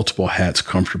wear multiple hats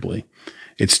comfortably.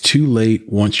 It's too late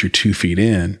once you're 2 feet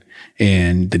in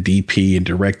and the DP and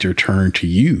director turn to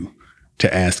you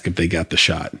to ask if they got the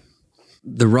shot.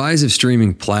 The rise of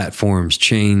streaming platforms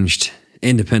changed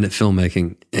independent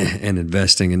filmmaking and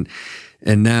investing.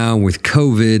 And now with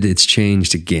COVID, it's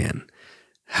changed again.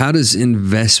 How does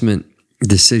investment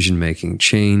decision-making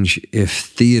change if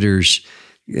theaters,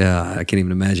 I can't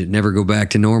even imagine, never go back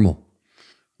to normal?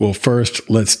 Well, first,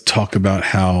 let's talk about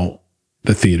how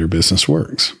the theater business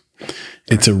works.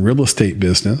 It's a real estate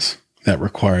business that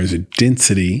requires a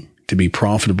density to be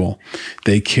profitable.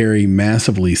 They carry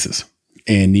massive leases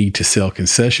and need to sell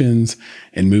concessions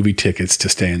and movie tickets to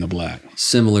stay in the black.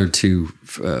 Similar to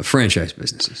franchise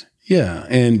businesses. Yeah.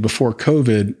 And before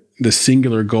COVID, the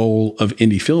singular goal of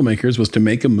indie filmmakers was to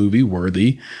make a movie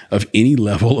worthy of any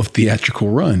level of theatrical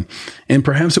run. And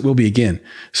perhaps it will be again.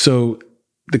 So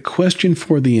the question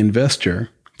for the investor,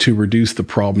 to reduce the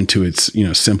problem to its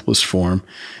simplest form,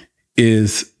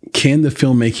 is, can the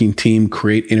filmmaking team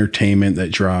create entertainment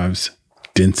that drives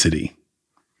density?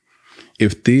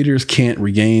 If theaters can't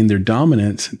regain their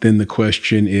dominance, then the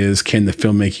question is, can the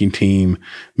filmmaking team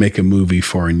make a movie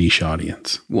for a niche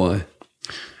audience? Why?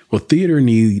 Well, theater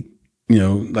need,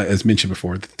 like as mentioned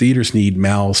before, the theaters need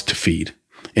mouths to feed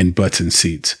and butts in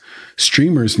seats.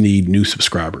 Streamers need new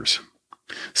subscribers.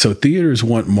 So theaters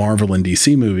want Marvel and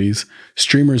DC movies.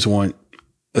 Streamers want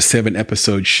a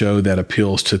 7-episode show that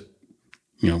appeals to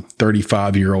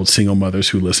 35-year-old single mothers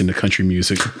who listen to country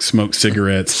music, smoke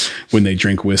cigarettes when they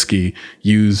drink whiskey,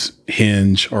 use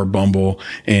Hinge or Bumble,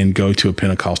 and go to a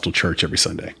Pentecostal church every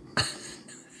Sunday.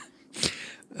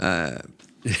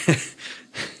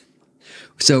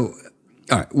 So,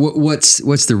 all right,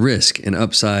 what's the risk and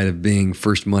upside of being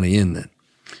first money in then?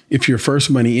 If you're first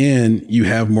money in, you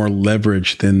have more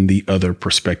leverage than the other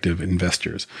prospective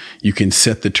investors. You can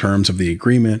set the terms of the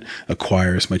agreement,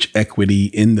 acquire as much equity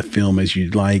in the film as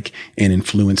you'd like, and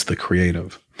influence the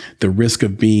creative. The risk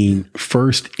of being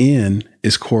first in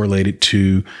is correlated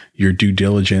to your due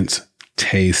diligence,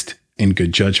 taste, and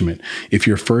good judgment. If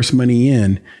you're first money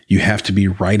in, you have to be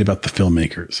right about the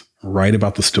filmmakers, right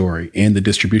about the story and the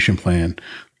distribution plan,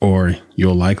 or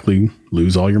you'll likely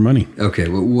lose all your money. Okay,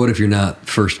 well, what if you're not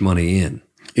first money in?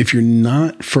 If you're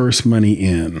not first money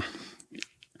in,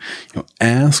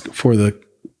 ask for the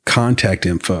contact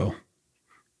info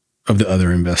of the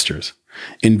other investors.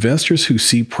 Investors who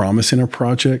see promise in a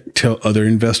project tell other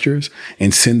investors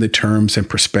and send the terms and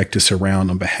prospectus around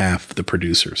on behalf of the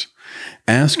producers.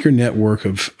 Ask your network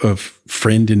of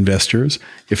friend investors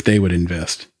if they would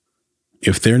invest.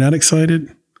 If they're not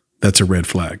excited, that's a red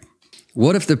flag.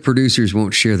 What if the producers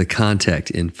won't share the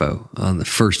contact info on the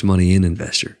first money in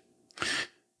investor?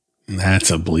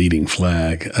 That's a bleeding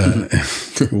flag.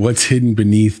 What's hidden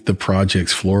beneath the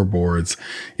project's floorboards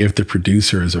if the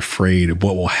producer is afraid of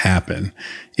what will happen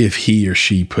if he or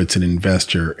she puts an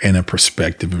investor and a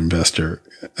prospective investor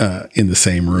in the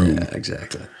same room? Yeah,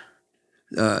 exactly.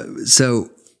 So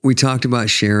we talked about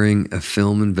sharing a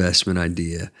film investment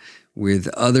idea with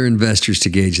other investors to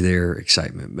gauge their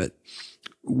excitement, but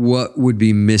what would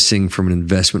be missing from an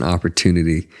investment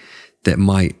opportunity that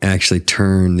might actually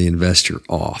turn the investor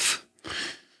off?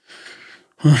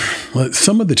 Well,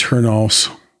 some of the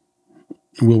turnoffs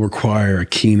will require a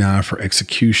keen eye for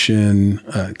execution,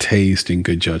 taste, and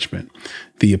good judgment.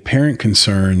 The apparent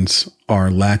concerns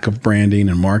are lack of branding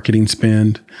and marketing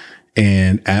spend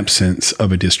and absence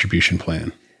of a distribution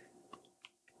plan.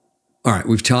 All right,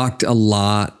 we've talked a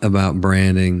lot about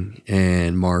branding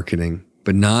and marketing,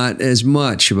 but not as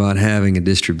much about having a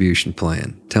distribution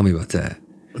plan. Tell me about that.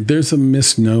 There's a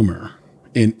misnomer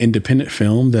in independent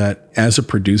film that as a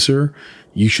producer,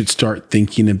 you should start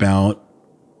thinking about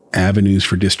avenues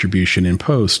for distribution in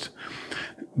post.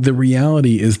 The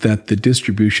reality is that the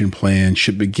distribution plan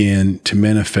should begin to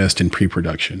manifest in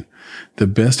pre-production. The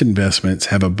best investments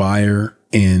have a buyer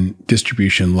and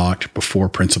distribution locked before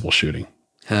principal shooting.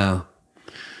 How?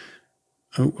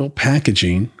 Well,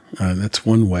 packaging, that's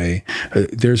one way.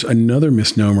 There's another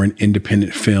misnomer in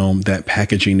independent film that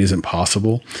packaging isn't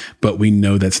possible, but we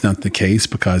know that's not the case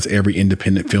because every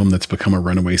independent film that's become a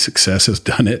runaway success has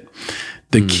done it.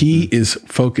 The key is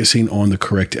focusing on the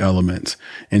correct elements.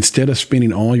 Instead of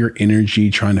spending all your energy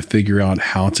trying to figure out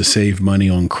how to save money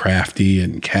on crafty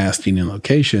and casting and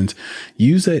locations,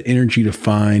 use that energy to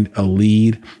find a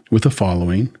lead with a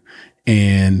following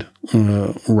and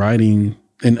writing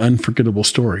an unforgettable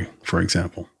story, for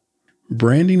example.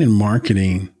 Branding and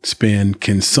marketing spend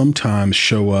can sometimes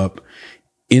show up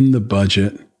in the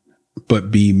budget, but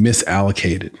be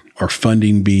misallocated or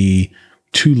funding be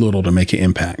too little to make an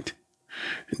impact.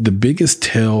 The biggest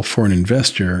tell for an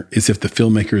investor is if the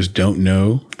filmmakers don't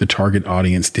know the target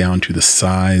audience down to the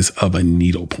size of a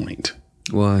needle point.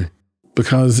 Why?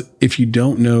 Because if you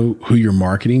don't know who you're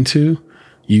marketing to,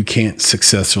 you can't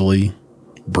successfully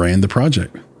brand the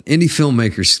project. Indie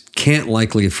filmmakers can't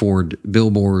likely afford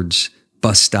billboards,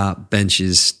 bus stop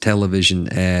benches,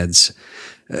 television ads.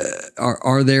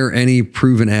 Are there any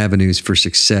proven avenues for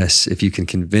success if you can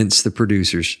convince the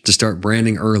producers to start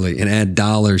branding early and add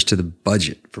dollars to the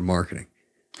budget for marketing?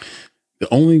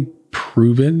 The only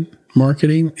proven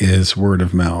marketing is word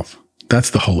of mouth.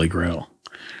 That's the holy grail.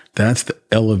 That's the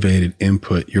elevated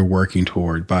input you're working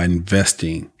toward by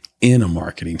investing in a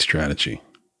marketing strategy.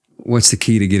 What's the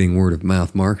key to getting word of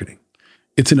mouth marketing?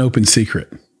 It's an open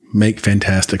secret. Make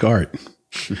fantastic art.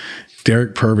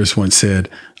 Derek Purvis once said,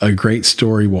 a great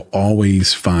story will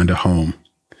always find a home.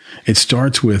 It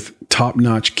starts with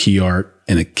top-notch key art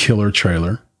and a killer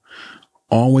trailer,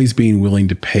 always being willing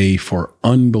to pay for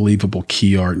unbelievable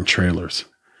key art and trailers,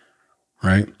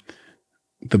 right?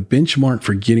 The benchmark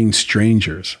for getting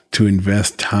strangers to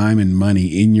invest time and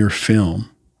money in your film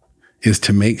is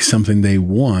to make something they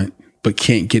want but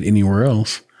can't get anywhere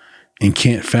else and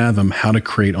can't fathom how to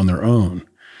create on their own.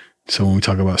 So when we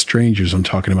talk about strangers, I'm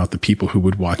talking about the people who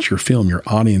would watch your film. Your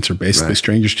audience are basically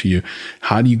strangers to you.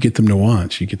 How do you get them to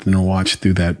watch? You get them to watch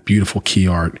through that beautiful key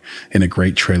art and a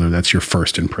great trailer. That's your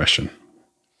first impression.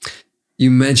 You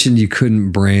mentioned you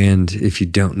couldn't brand if you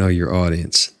don't know your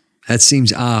audience. That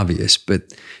seems obvious,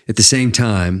 but at the same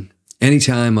time,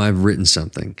 anytime I've written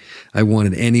something, I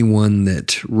wanted anyone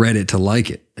that read it to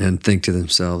like it and think to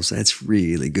themselves, that's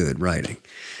really good writing.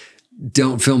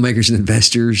 Don't filmmakers and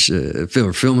investors,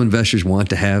 film investors want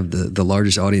to have the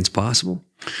largest audience possible?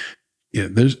 Yeah,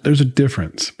 there's a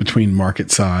difference between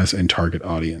market size and target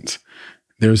audience.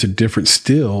 There's a difference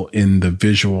still in the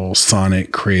visual,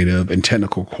 sonic, creative, and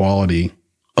technical quality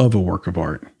of a work of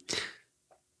art.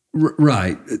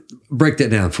 Right. Break that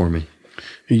down for me.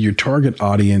 Your target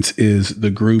audience is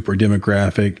the group or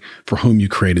demographic for whom you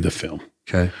created the film.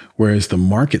 Okay. Whereas the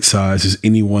market size is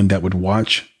anyone that would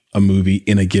watch a movie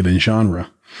in a given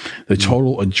genre. The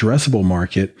total addressable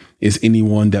market is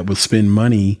anyone that will spend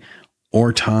money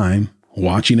or time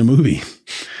watching a movie.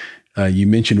 You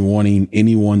mentioned wanting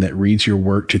anyone that reads your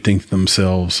work to think to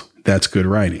themselves, that's good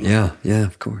writing. Yeah,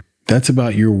 of course. That's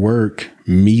about your work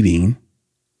meeting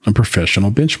a professional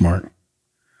benchmark.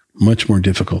 Much more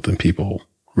difficult than people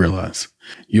realize.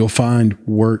 You'll find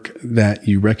work that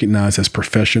you recognize as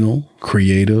professional,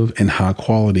 creative, and high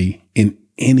quality in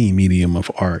any medium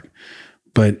of art.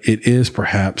 But it is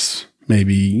perhaps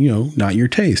maybe, not your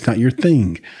taste, not your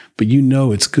thing, but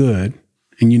it's good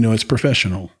and it's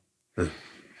professional.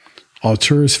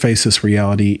 Auteurs face this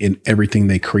reality in everything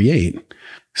they create.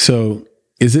 So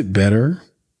is it better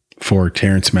for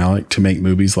Terrence Malick to make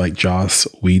movies like Joss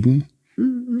Whedon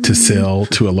to sell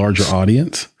to a larger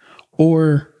audience?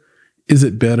 Or is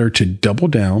it better to double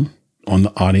down on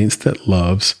the audience that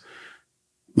loves,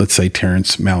 let's say,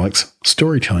 Terrence Malick's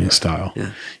storytelling style?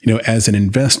 Yeah. As an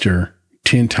investor,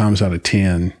 10 times out of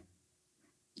 10,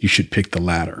 you should pick the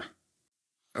latter.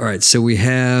 All right. So we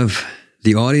have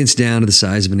the audience down to the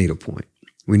size of a needlepoint.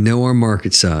 We know our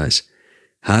market size.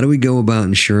 How do we go about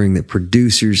ensuring that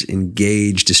producers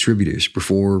engage distributors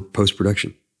before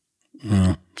post-production?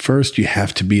 First, you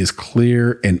have to be as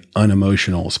clear and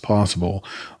unemotional as possible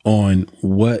on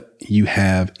what you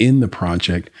have in the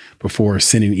project before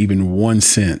sending even 1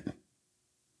 cent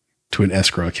to an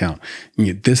escrow account.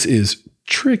 This is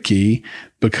tricky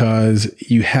because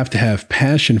you have to have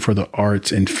passion for the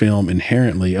arts and film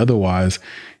inherently. Otherwise,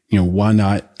 why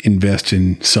not invest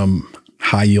in some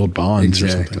high yield bonds or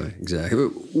something? Exactly.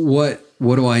 What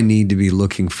do I need to be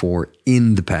looking for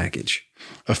in the package?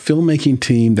 A filmmaking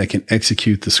team that can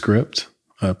execute the script,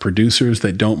 producers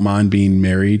that don't mind being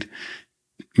married,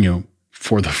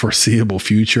 for the foreseeable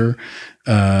future,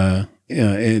 and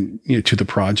to the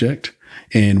project,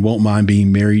 and won't mind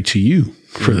being married to you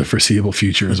for the foreseeable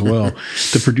future as well.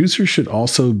 The producer should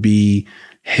also be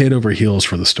head over heels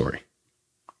for the story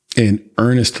and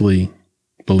earnestly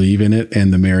believe in it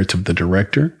and the merits of the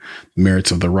director, merits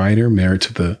of the writer, merits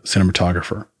of the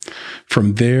cinematographer.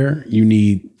 From there, you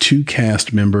need 2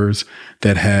 cast members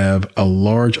that have a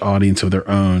large audience of their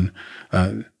own,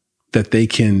 that they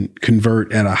can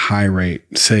convert at a high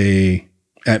rate, say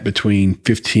at between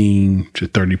 15 to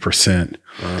 30%.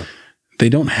 Wow. They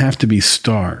don't have to be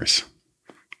stars,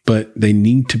 but they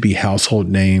need to be household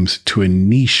names to a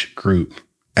niche group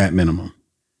at minimum.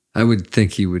 I would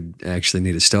think you would actually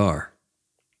need a star.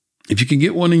 If you can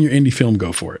get one in your indie film,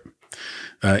 go for it.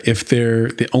 If they're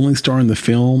the only star in the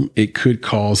film, it could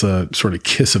cause a sort of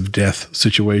kiss of death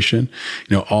situation.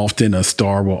 Often a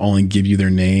star will only give you their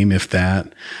name. If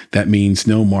that means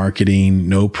no marketing,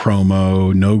 no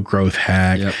promo, no growth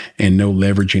hack, and no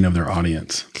leveraging of their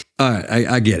audience. All right.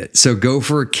 I get it. So go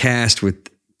for a cast with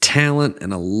talent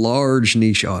and a large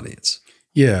niche audience.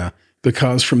 Yeah,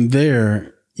 because from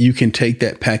there, you can take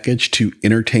that package to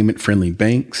entertainment-friendly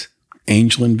banks,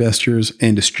 angel investors,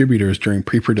 and distributors during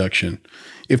pre-production.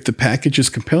 If the package is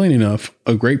compelling enough,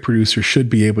 a great producer should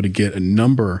be able to get a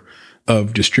number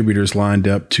of distributors lined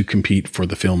up to compete for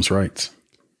the film's rights.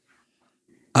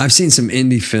 I've seen some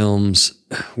indie films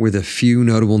with a few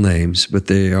notable names, but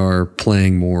they are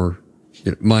playing more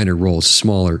minor roles,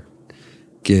 smaller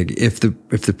gig. If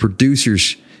the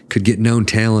producers could get known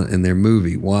talent in their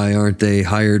movie, why aren't they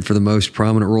hired for the most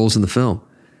prominent roles in the film?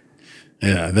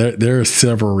 Yeah, there are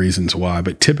several reasons why,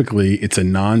 but typically it's a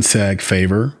non-SAG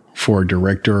favor for a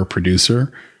director or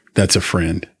producer that's a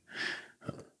friend.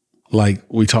 Like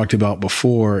we talked about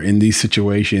before, in these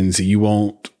situations, you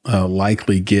won't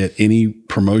likely get any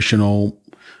promotional,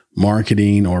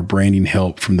 marketing, or branding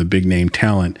help from the big name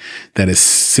talent that is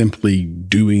simply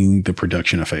doing the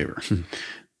production a favor.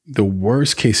 The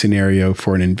worst case scenario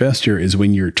for an investor is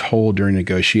when you're told during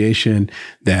negotiation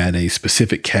that a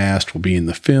specific cast will be in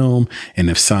the film and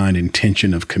have signed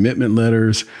intention of commitment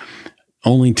letters.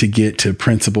 only to get to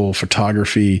principal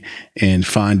photography and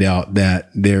find out that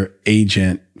their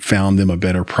agent found them a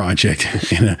better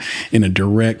project in a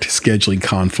direct scheduling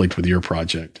conflict with your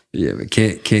project. Yeah, but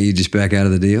can't you just back out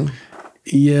of the deal?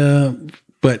 Yeah,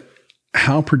 but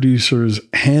how producers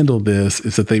handle this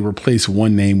is that they replace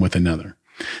one name with another.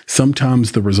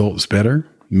 Sometimes the result is better.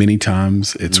 Many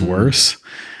times it's worse.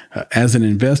 As an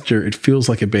investor, it feels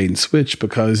like a bait and switch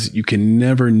because you can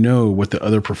never know what the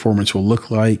other performance will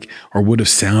look like or would have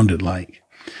sounded like.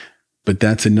 But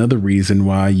that's another reason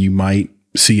why you might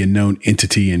see a known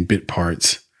entity in bit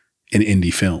parts in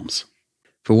indie films.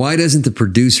 But why doesn't the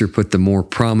producer put the more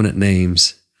prominent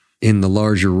names in the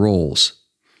larger roles?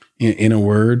 In a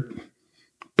word,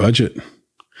 budget.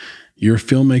 Your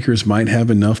filmmakers might have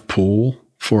enough pull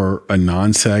for a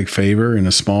non-SAG favor in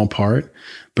a small part,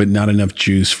 but not enough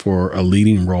juice for a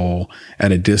leading role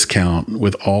at a discount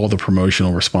with all the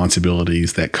promotional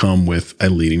responsibilities that come with a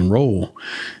leading role.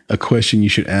 A question you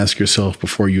should ask yourself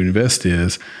before you invest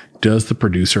is, does the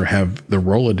producer have the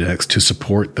Rolodex to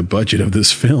support the budget of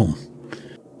this film?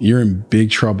 You're in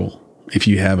big trouble if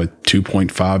you have a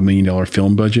 $2.5 million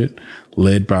film budget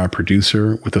led by a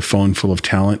producer with a phone full of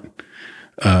talent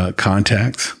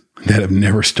contacts that have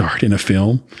never starred in a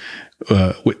film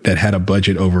that had a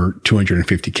budget over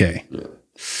 $250K.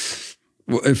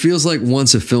 Well, it feels like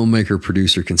once a filmmaker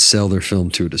producer can sell their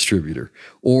film to a distributor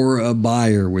or a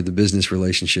buyer with the business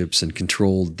relationships and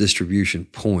controlled distribution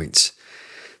points,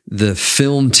 the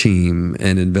film team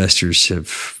and investors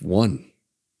have won.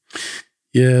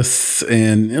 Yes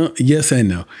and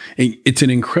no. It's an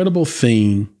incredible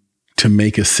thing to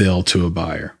make a sale to a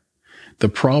buyer. The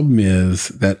problem is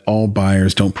that all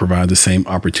buyers don't provide the same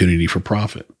opportunity for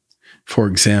profit. For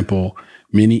example,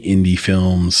 many indie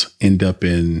films end up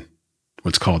in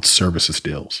what's called services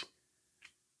deals.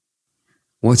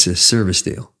 What's a service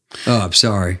deal? Oh, I'm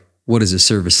sorry. What is a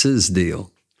services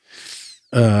deal?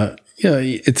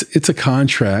 It's a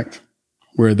contract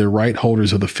where the right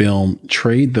holders of the film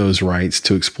trade those rights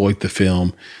to exploit the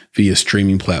film via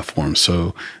streaming platforms.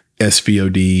 So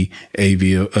SVOD,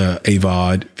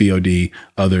 AVOD, VOD,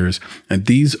 others. And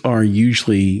these are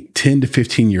usually 10 to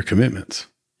 15 year commitments,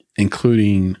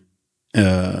 including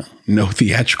no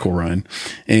theatrical run.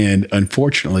 And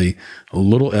unfortunately, a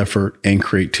little effort and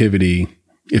creativity,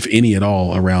 if any at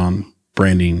all, around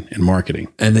branding and marketing.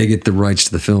 And they get the rights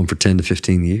to the film for 10 to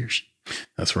 15 years.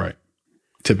 That's right.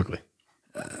 Typically.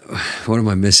 What am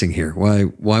I missing here? Why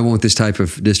won't this type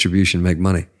of distribution make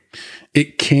money?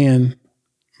 It can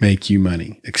make you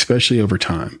money, especially over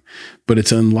time, but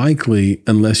it's unlikely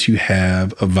unless you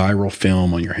have a viral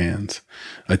film on your hands.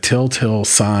 A telltale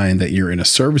sign that you're in a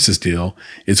services deal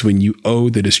is when you owe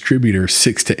the distributor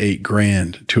 $6,000 to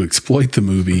 $8,000 to exploit the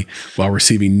movie while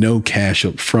receiving no cash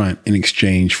up front in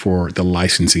exchange for the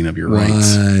licensing of your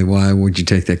rights. Why would you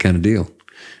take that kind of deal?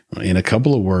 In a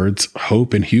couple of words,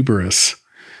 hope and hubris.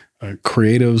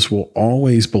 Creatives will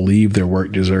always believe their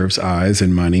work deserves eyes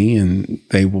and money, and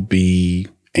they will be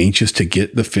anxious to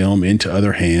get the film into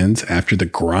other hands after the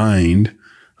grind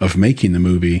of making the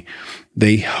movie.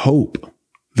 They hope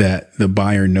that the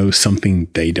buyer knows something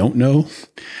they don't know,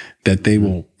 that they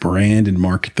will brand and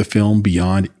market the film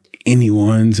beyond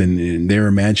anyone's and in their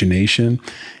imagination,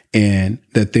 and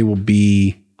that they will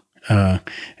be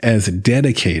as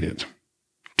dedicated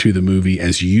to the movie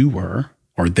as you were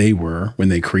or they were when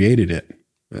they created it.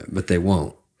 But they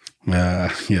won't.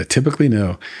 Typically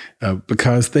no,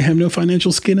 because they have no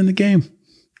financial skin in the game,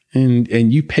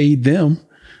 and you paid them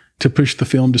to push the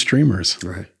film to streamers.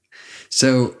 Right.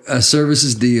 So a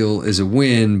services deal is a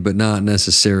win, but not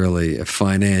necessarily a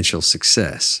financial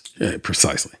success.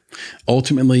 Precisely.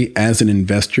 Ultimately, as an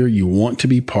investor, you want to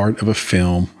be part of a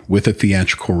film with a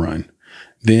theatrical run,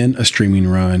 then a streaming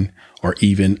run, or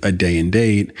even a day and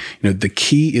date. The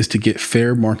key is to get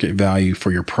fair market value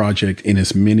for your project in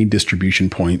as many distribution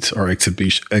points or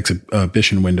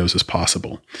exhibition windows as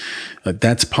possible.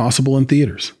 That's possible in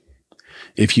theaters.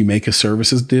 If you make a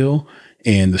services deal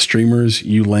and the streamers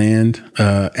you land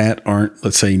at aren't,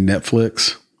 let's say,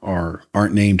 Netflix or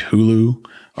aren't named Hulu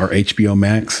or HBO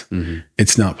Max,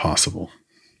 it's not possible.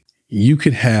 You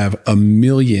could have 1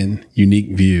 million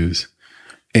unique views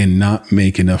and not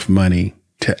make enough money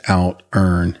to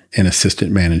out-earn an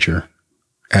assistant manager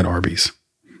at Arby's.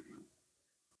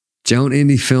 Don't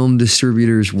indie film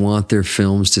distributors want their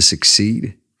films to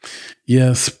succeed?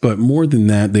 Yes, but more than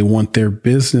that, they want their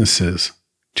businesses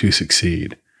to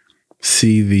succeed.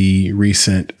 See the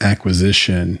recent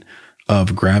acquisition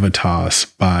of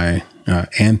Gravitas by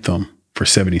Anthem for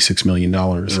 $76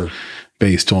 million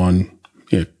based on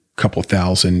a couple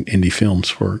thousand indie films,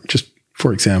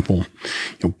 for example.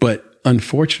 But But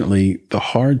unfortunately, the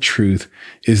hard truth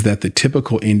is that the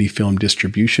typical indie film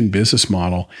distribution business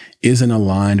model isn't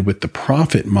aligned with the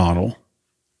profit model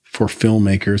for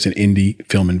filmmakers and indie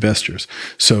film investors.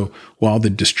 So while the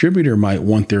distributor might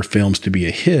want their films to be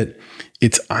a hit,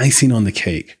 it's icing on the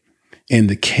cake. And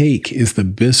the cake is the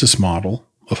business model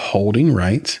of holding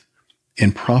rights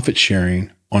and profit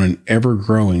sharing on an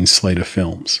ever-growing slate of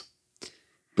films.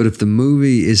 But if the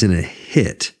movie isn't a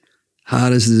hit, how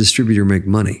does the distributor make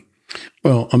money?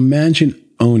 Well, imagine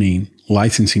owning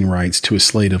licensing rights to a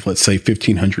slate of, let's say,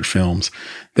 1,500 films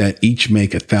that each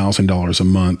make $1,000 a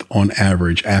month on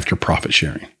average after profit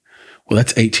sharing. Well,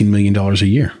 that's $18 million a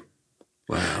year.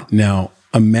 Wow. Now,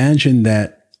 imagine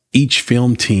that each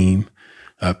film team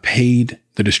paid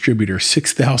the distributor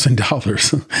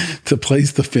 $6,000 to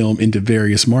place the film into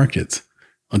various markets.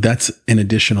 Well, that's an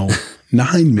additional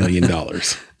 $9 million.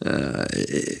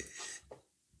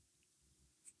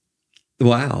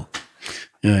 Wow.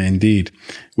 Indeed.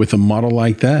 With a model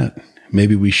like that,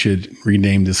 maybe we should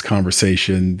rename this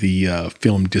conversation the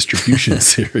Film Distribution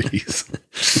Series.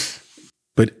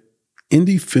 But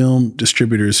indie film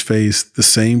distributors face the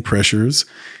same pressures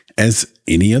as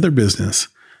any other business.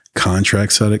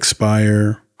 Contracts that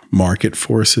expire, market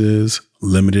forces,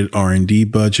 limited R&D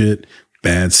budget,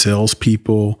 bad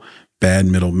salespeople, bad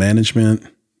middle management.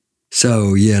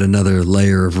 So yet another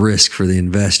layer of risk for the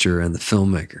investor and the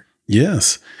filmmaker.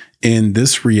 Yes. And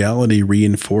this reality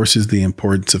reinforces the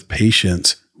importance of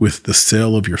patience with the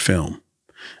sale of your film.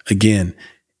 Again,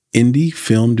 indie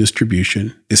film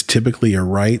distribution is typically a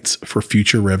rights for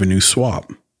future revenue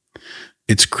swap.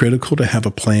 It's critical to have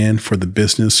a plan for the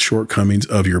business shortcomings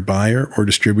of your buyer or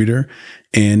distributor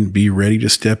and be ready to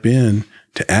step in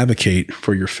to advocate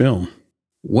for your film.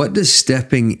 What does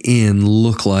stepping in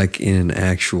look like in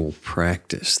actual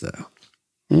practice, though?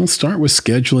 We'll start with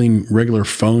scheduling regular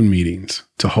phone meetings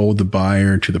to hold the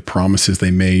buyer to the promises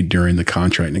they made during the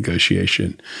contract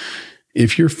negotiation.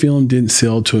 If your film didn't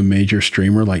sell to a major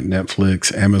streamer like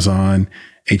Netflix, Amazon,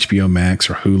 HBO Max,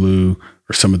 or Hulu,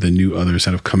 or some of the new others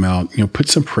that have come out, put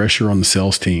some pressure on the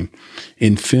sales team.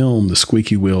 In film, the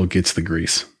squeaky wheel gets the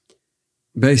grease.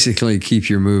 Basically, keep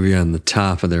your movie on the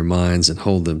top of their minds and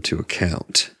hold them to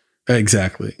account.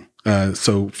 Exactly.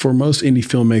 So for most indie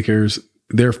filmmakers,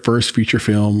 their first feature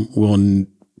film will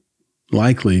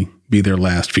likely be their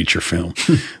last feature film.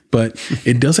 But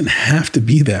it doesn't have to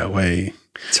be that way.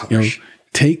 It's harsh.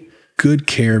 Take good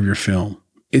care of your film.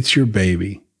 It's your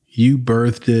baby. You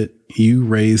birthed it, you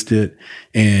raised it,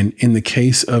 and in the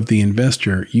case of the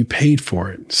investor, you paid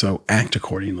for it. So act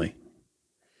accordingly.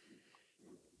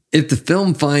 If the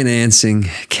film financing,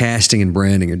 casting, and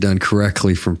branding are done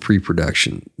correctly from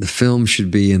pre-production, the film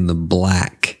should be in the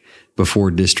black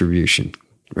before distribution,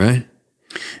 right?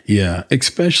 Yeah,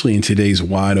 especially in today's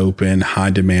wide open,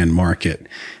 high demand market.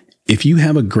 If you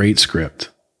have a great script,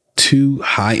 2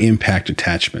 high impact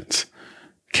attachments,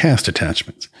 cast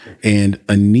attachments, and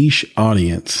a niche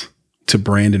audience to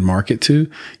brand and market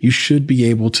to, you should be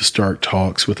able to start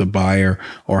talks with a buyer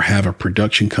or have a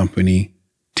production company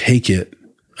take it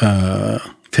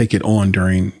on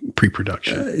during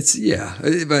pre-production.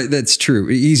 That's true.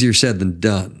 Easier said than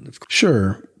done.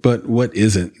 Sure, but what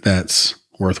isn't that's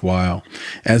worthwhile?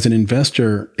 As an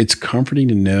investor, it's comforting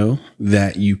to know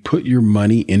that you put your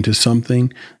money into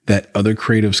something that other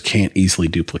creatives can't easily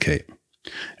duplicate.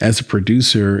 As a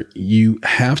producer, you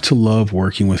have to love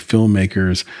working with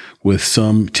filmmakers with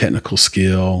some technical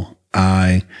skill,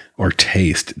 eye, or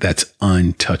taste that's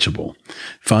untouchable.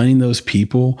 Finding those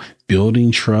people,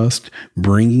 building trust,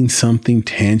 bringing something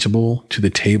tangible to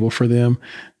the table for them,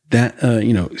 that,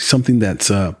 something that's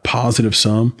a positive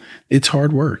sum, it's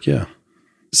hard work. Yeah.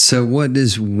 So what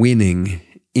does winning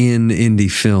in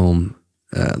indie film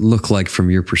look like from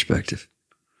your perspective?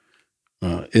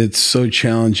 It's so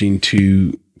challenging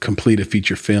to complete a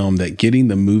feature film that getting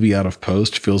the movie out of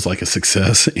post feels like a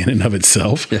success in and of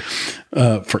itself. Yeah.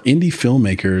 For indie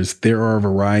filmmakers, there are a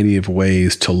variety of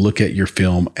ways to look at your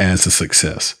film as a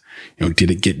success. Did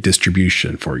it get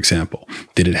distribution, for example?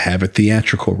 Did it have a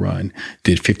theatrical run?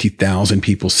 Did 50,000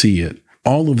 people see it?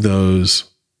 All of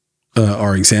those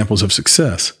are examples of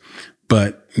success,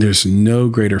 but there's no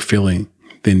greater feeling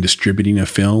than distributing a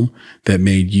film that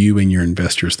made you and your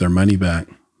investors their money back.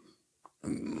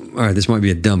 All right, this might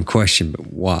be a dumb question, but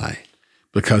why?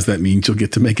 Because that means you'll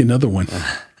get to make another one.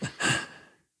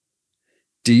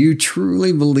 Do you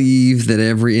truly believe that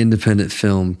every independent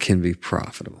film can be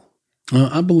profitable?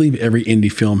 I believe every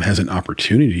indie film has an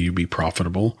opportunity to be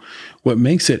profitable. What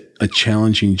makes it a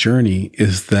challenging journey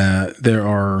is that there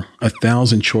are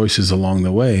 1,000 choices along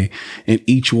the way, and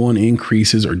each one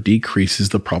increases or decreases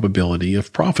the probability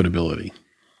of profitability.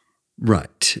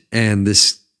 Right. And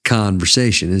this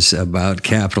conversation is about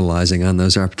capitalizing on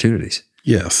those opportunities.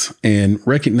 Yes, and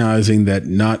recognizing that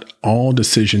not all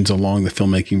decisions along the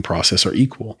filmmaking process are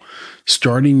equal.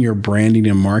 Starting your branding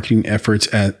and marketing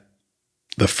efforts at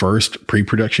the first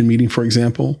pre-production meeting, for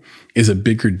example, is a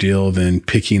bigger deal than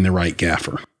picking the right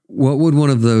gaffer. What would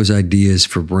one of those ideas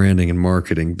for branding and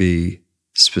marketing be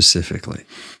specifically?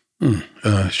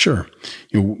 Sure.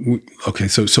 Okay,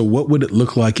 so what would it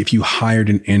look like if you hired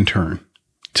an intern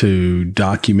to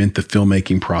document the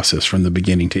filmmaking process from the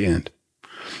beginning to end?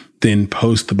 Then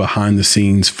post the behind the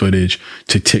scenes footage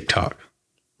to TikTok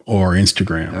or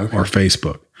Instagram or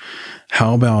Facebook.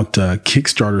 How about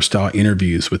Kickstarter style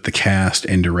interviews with the cast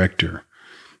and director?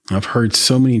 I've heard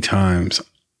so many times,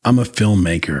 I'm a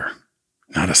filmmaker,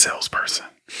 not a salesperson.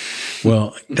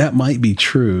 Well, that might be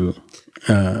true.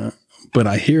 But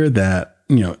I hear that,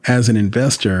 as an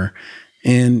investor,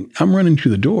 and I'm running to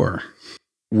the door.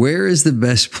 Where is the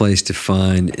best place to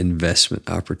find investment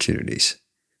opportunities?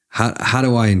 How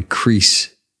do I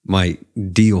increase my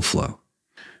deal flow?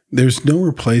 There's no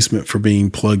replacement for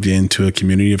being plugged into a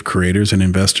community of creators and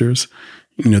investors.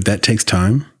 That takes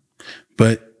time,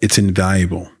 but it's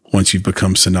invaluable once you've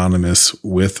become synonymous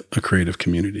with a creative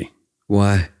community.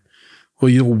 Why? Well,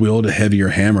 you'll wield a heavier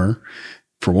hammer,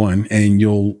 for one, and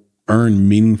you'll earn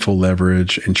meaningful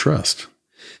leverage and trust.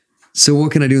 So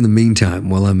what can I do in the meantime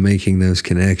while I'm making those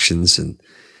connections and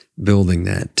building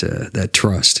that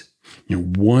trust?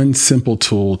 One simple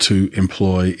tool to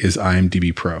employ is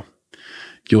IMDb Pro.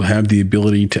 You'll have the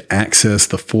ability to access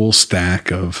the full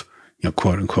stack of,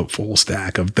 quote unquote, full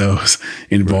stack of those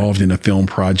involved in a film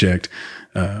project.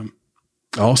 I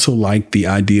also like the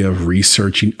idea of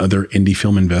researching other indie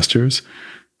film investors.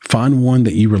 Find one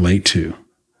that you relate to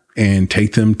and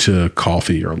take them to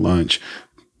coffee or lunch.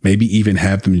 Maybe even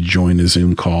have them join a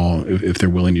Zoom call if they're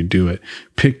willing to do it.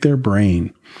 Pick their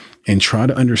brain and try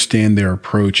to understand their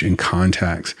approach and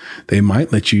contacts. They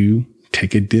might let you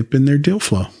take a dip in their deal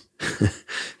flow.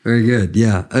 Very good.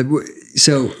 Yeah.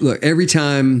 So look, every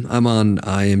time I'm on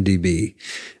IMDb,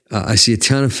 I see a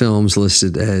ton of films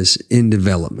listed as in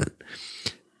development,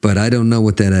 but I don't know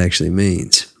what that actually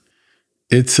means.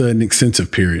 It's an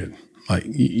extensive period, like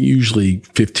usually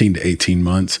 15 to 18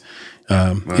 months.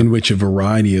 In which a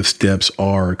variety of steps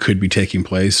could be taking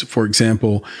place. For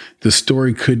example, the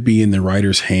story could be in the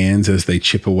writer's hands as they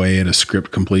chip away at a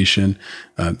script completion.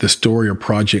 The story or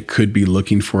project could be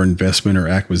looking for investment or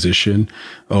acquisition,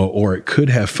 or it could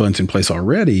have funds in place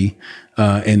already,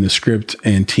 and the script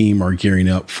and team are gearing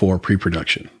up for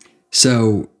pre-production.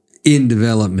 So in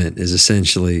development is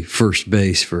essentially first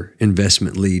base for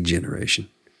investment lead generation.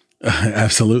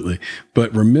 Absolutely.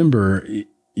 But remember,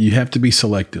 you have to be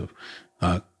selective.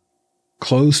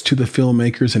 Close to the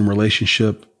filmmakers in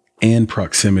relationship and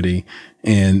proximity.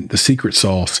 And the secret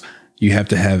sauce, you have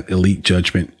to have elite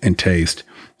judgment and taste.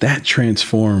 That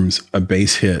transforms a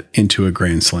base hit into a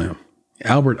grand slam.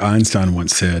 Albert Einstein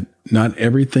once said, "Not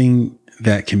everything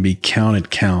that can be counted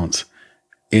counts,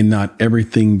 and not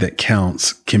everything that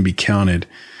counts can be counted."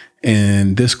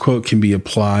 And this quote can be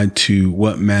applied to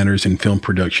what matters in film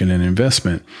production and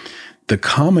investment. The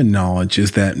common knowledge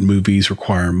is that movies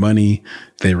require money,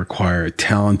 they require a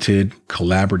talented,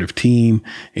 collaborative team,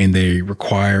 and they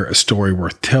require a story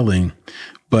worth telling.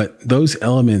 But those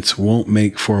elements won't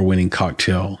make for a winning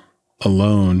cocktail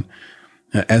alone.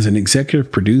 As an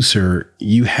executive producer,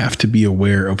 you have to be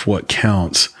aware of what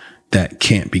counts that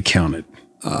can't be counted.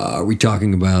 Are we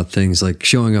talking about things like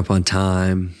showing up on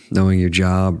time, knowing your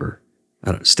job, or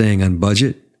staying on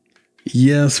budget?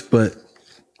 Yes, but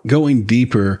going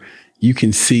deeper, you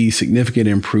can see significant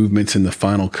improvements in the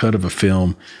final cut of a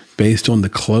film based on the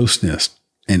closeness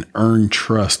and earned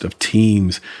trust of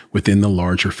teams within the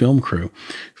larger film crew.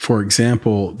 For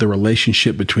example, the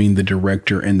relationship between the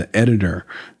director and the editor,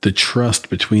 the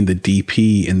trust between the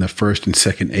DP and the first and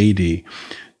second AD.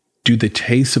 Do the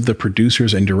tastes of the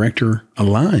producers and director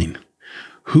align?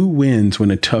 Who wins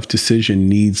when a tough decision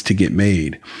needs to get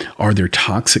made? Are there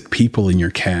toxic people in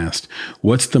your cast?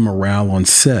 What's the morale on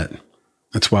set?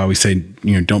 That's why we say,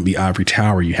 don't be ivory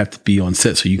tower. You have to be on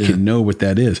set so you can know what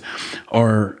that is.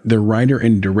 Are the writer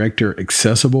and director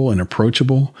accessible and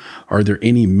approachable? Are there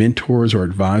any mentors or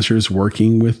advisors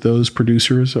working with those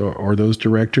producers or those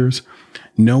directors?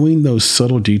 Knowing those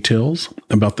subtle details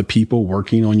about the people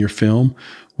working on your film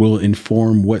will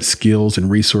inform what skills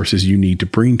and resources you need to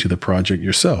bring to the project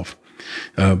yourself.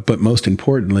 But most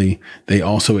importantly, they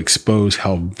also expose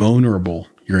how vulnerable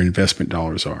your investment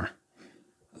dollars are.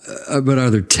 But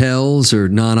are there tells or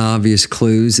non-obvious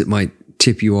clues that might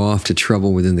tip you off to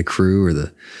trouble within the crew or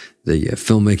the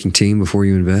filmmaking team before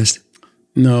you invest?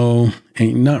 No,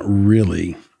 ain't not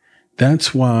really.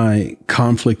 That's why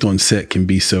conflict on set can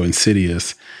be so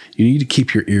insidious. You need to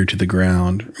keep your ear to the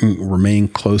ground, remain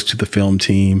close to the film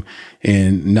team,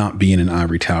 and not be in an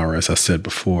ivory tower, as I said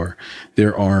before.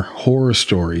 There are horror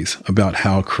stories about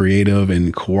how creative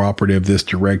and cooperative this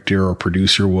director or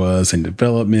producer was in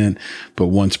development, but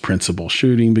once principal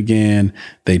shooting began,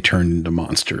 they turned into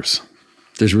monsters.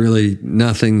 There's really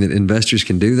nothing that investors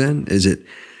can do then? Is it,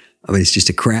 I mean, it's just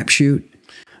a crapshoot?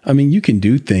 I mean, you can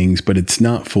do things, but it's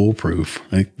not foolproof.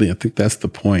 I think that's the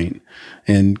point.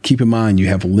 And keep in mind, you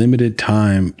have limited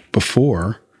time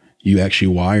before you actually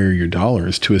wire your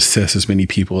dollars to assess as many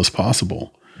people as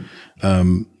possible.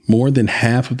 More than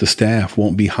half of the staff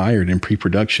won't be hired in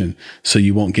pre-production, so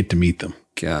you won't get to meet them.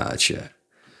 Gotcha.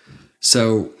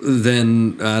 So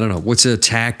then, I don't know, what's a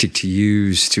tactic to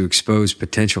use to expose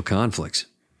potential conflicts?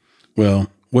 Well,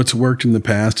 what's worked in the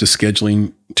past is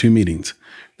scheduling 2 meetings.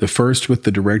 The first with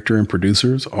the director and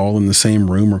producers all in the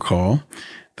same room or call.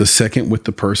 The second with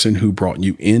the person who brought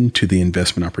you into the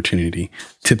investment opportunity,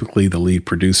 typically the lead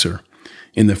producer.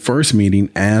 In the first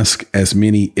meeting, ask as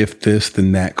many if this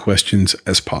then that questions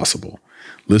as possible.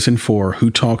 Listen for who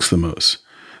talks the most,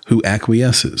 who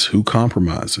acquiesces, who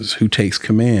compromises, who takes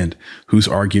command, who's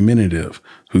argumentative,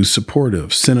 who's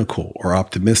supportive, cynical, or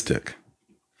optimistic.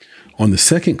 On the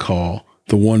second call,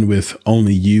 the one with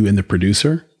only you and the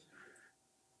producer,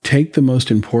 take the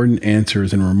most important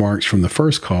answers and remarks from the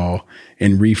first call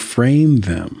and reframe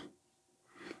them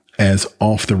as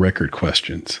off-the-record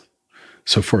questions.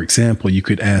 So, for example, you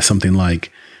could ask something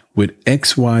like, would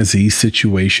XYZ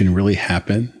situation really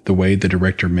happen the way the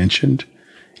director mentioned?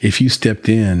 If you stepped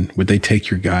in, would they take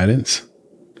your guidance?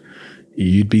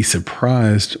 You'd be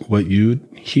surprised what you'd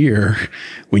hear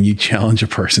when you challenge a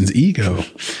person's ego.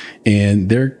 And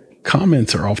their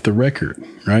comments are off the record,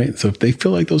 right? So if they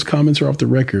feel like those comments are off the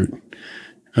record,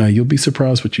 you'll be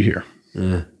surprised what you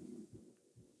hear.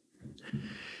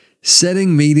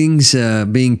 Setting meetings,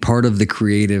 being part of the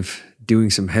creative, doing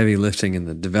some heavy lifting in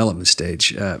the development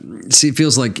stage. It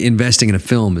feels like investing in a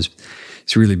film is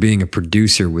really being a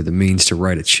producer with the means to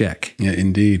write a check. Yeah,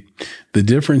 indeed. The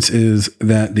difference is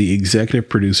that the executive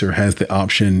producer has the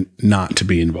option not to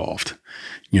be involved.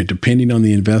 Depending on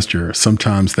the investor,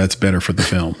 sometimes that's better for the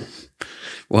film.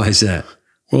 Why is that?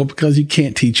 Well, because you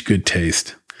can't teach good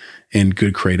taste and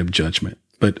good creative judgment.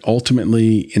 But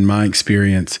ultimately, in my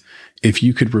experience, if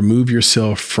you could remove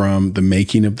yourself from the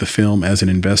making of the film as an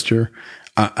investor,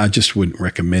 I just wouldn't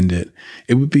recommend it.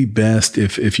 It would be best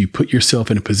if you put yourself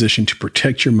in a position to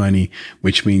protect your money,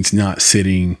 which means not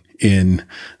sitting in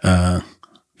the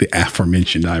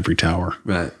aforementioned ivory tower.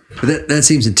 Right. But that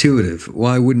seems intuitive.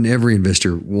 Why wouldn't every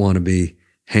investor want to be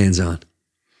hands-on?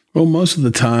 Well, most of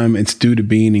the time it's due to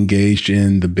being engaged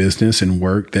in the business and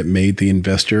work that made the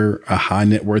investor a high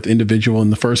net worth individual in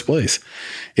the first place.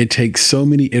 It takes so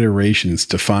many iterations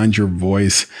to find your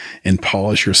voice and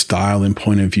polish your style and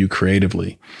point of view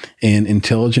creatively. And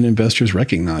intelligent investors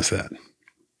recognize that.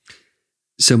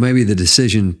 So maybe the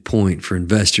decision point for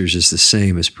investors is the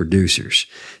same as producers.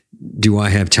 Do I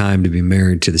have time to be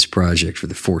married to this project for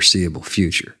the foreseeable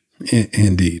future?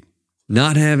 Indeed.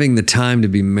 Not having the time to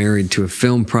be married to a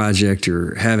film project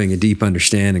or having a deep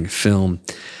understanding of film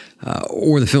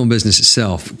or the film business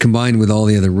itself, combined with all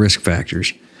the other risk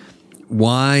factors,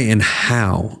 why and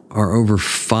how are over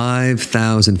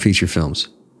 5,000 feature films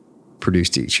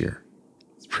produced each year?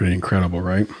 It's pretty incredible,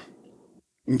 right?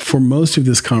 For most of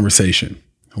this conversation,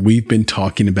 we've been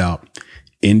talking about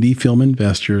indie film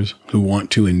investors who want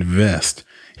to invest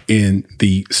in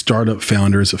the startup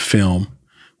founders of film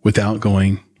without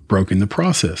going broke in the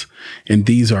process. And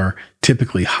these are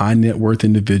typically high net worth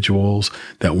individuals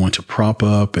that want to prop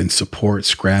up and support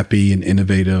scrappy and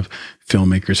innovative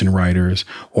filmmakers and writers,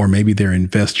 or maybe they're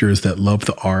investors that love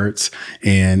the arts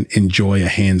and enjoy a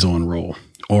hands-on role.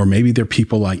 Or maybe they're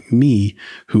people like me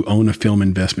who own a film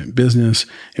investment business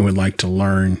and would like to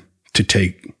learn to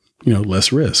take,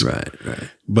 less risk. Right.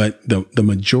 But the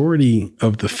majority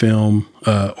of the film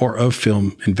or of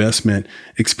film investment,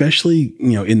 especially,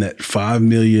 in that $5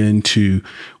 million to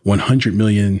 $100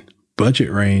 million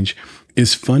budget range,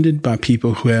 is funded by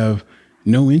people who have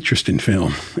no interest in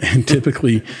film and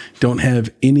typically don't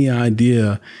have any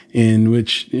idea in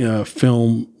which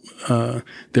film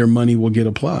their money will get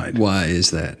applied. Why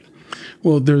is that?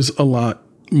 Well, there's a lot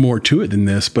more to it than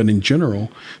this, but in general,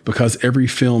 because every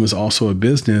film is also a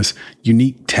business,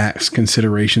 unique tax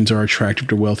considerations are attractive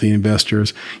to wealthy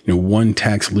investors. One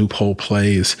tax loophole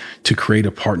play is to create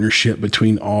a partnership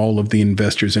between all of the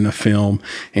investors in a film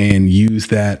and use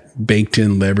that baked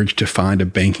in leverage to find a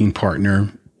banking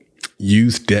partner.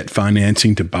 use debt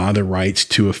financing to buy the rights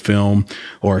to a film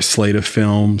or a slate of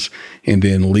films and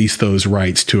then lease those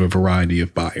rights to a variety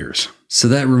of buyers. So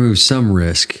that removes some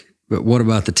risk, but what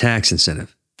about the tax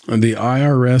incentive? The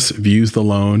IRS views the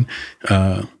loan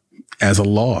as a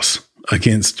loss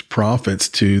against profits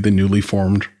to the newly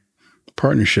formed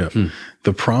partnership.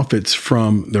 The profits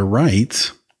from the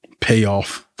rights pay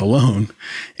off the loan,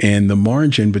 and the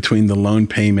margin between the loan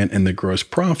payment and the gross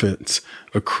profits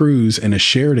accrues in a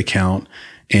shared account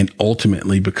and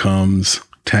ultimately becomes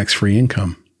tax-free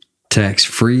income.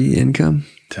 Tax-free income?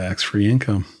 Tax-free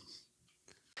income.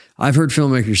 I've heard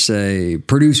filmmakers say,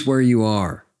 produce where you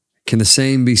are. Can the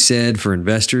same be said for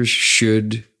investors?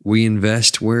 Should we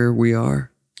invest where we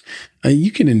are?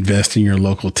 You can invest in your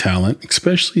local talent,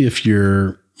 especially if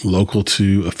you're local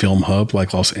to a film hub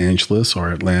like Los Angeles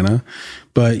or Atlanta.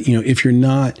 But, if you're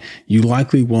not, you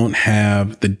likely won't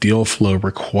have the deal flow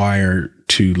required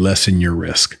to lessen your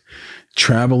risk.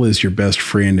 Travel is your best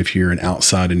friend if you're an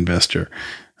outside investor.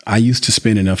 I used to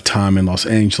spend enough time in Los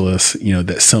Angeles,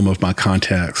 that some of my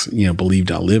contacts,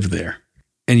 believed I lived there.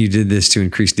 And you did this to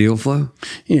increase deal flow?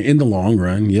 In the long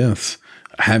run, yes.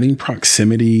 Having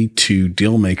proximity to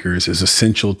deal makers is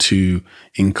essential to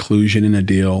inclusion in a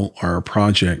deal or a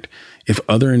project. If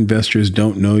other investors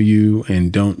don't know you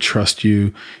and don't trust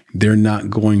you, they're not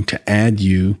going to add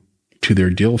you to their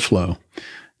deal flow.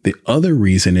 The other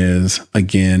reason is,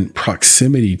 again,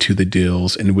 proximity to the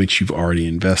deals in which you've already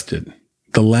invested.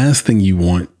 The last thing you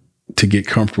want to get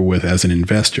comfortable with as an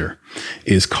investor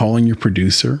is calling your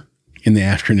producer in the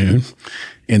afternoon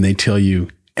and they tell you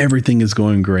everything is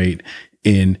going great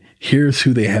and here's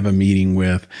who they have a meeting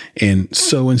with and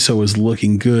so is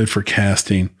looking good for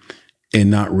casting, and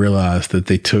not realize that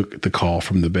they took the call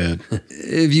from the bed.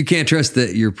 If you can't trust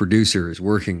that your producer is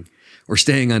working or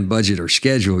staying on budget or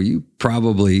schedule, you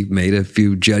probably made a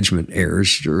few judgment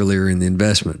errors earlier in the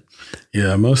investment.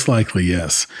 Yeah, most likely,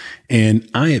 yes. And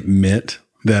I admit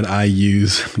that I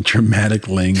use dramatic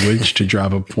language to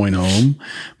drive a point home.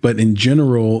 But in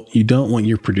general, you don't want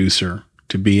your producer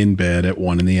to be in bed at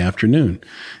 1 p.m.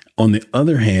 On the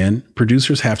other hand,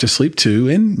 producers have to sleep too,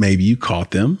 and maybe you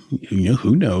caught them,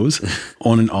 who knows,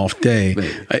 on an off day.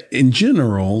 In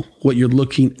general, what you're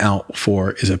looking out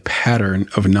for is a pattern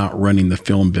of not running the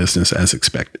film business as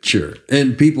expected. Sure.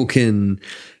 And people can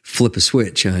flip a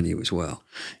switch on you as well.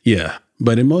 Yeah.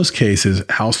 But in most cases,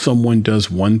 how someone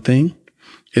does one thing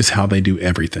is how they do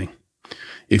everything.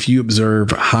 If you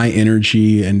observe high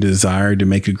energy and desire to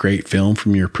make a great film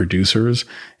from your producers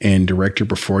and director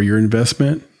before your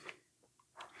investment,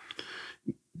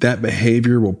 that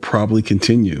behavior will probably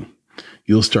continue.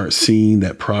 You'll start seeing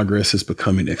that progress is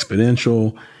becoming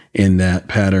exponential, and that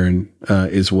pattern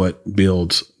is what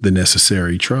builds the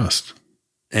necessary trust.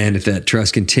 And if that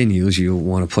trust continues, you'll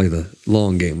want to play the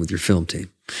long game with your film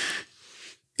team.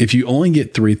 If you only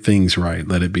get 3 things right,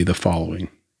 let it be the following.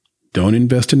 Don't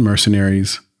invest in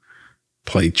mercenaries.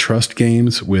 Play trust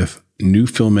games with new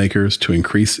filmmakers to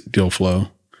increase deal flow.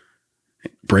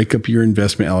 Break up your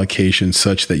investment allocation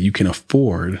such that you can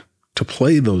afford to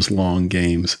play those long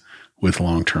games with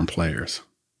long-term players.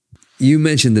 You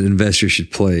mentioned that investors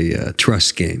should play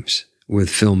trust games with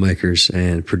filmmakers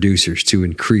and producers to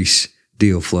increase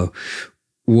deal flow.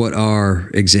 What are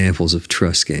examples of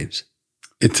trust games?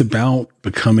 It's about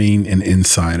becoming an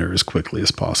insider as quickly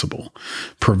as possible.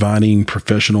 Providing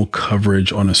professional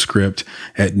coverage on a script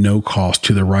at no cost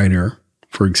to the writer,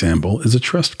 for example, is a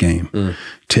trust game.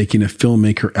 Taking a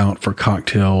filmmaker out for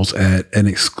cocktails at an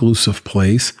exclusive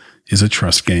place is a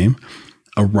trust game.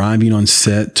 Arriving on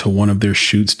set to one of their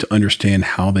shoots to understand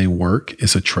how they work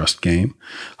is a trust game.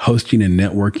 Hosting a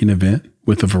networking event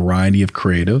with a variety of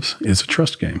creatives is a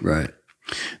trust game. Right.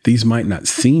 These might not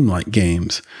seem like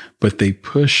games, but they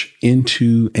push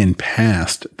into and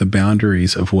past the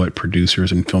boundaries of what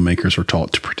producers and filmmakers are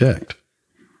taught to protect.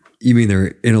 You mean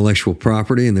their intellectual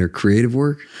property and their creative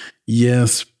work?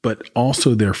 Yes, but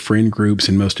also their friend groups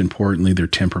and most importantly, their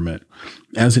temperament.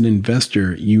 As an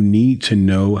investor, you need to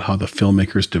know how the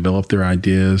filmmakers develop their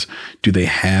ideas. Do they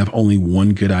have only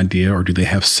one good idea or do they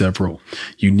have several?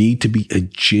 You need to be a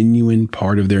genuine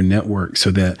part of their network so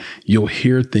that you'll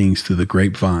hear things through the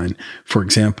grapevine. For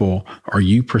example, are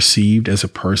you perceived as a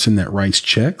person that writes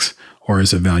checks or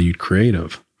as a valued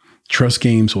creative? Trust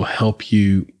games will help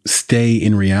you stay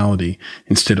in reality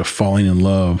instead of falling in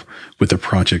love with the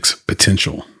project's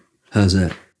potential. How's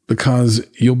that? Because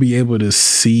you'll be able to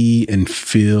see and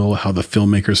feel how the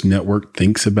filmmaker's network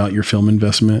thinks about your film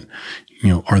investment.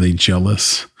 Are they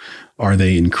jealous? Are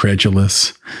they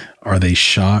incredulous? Are they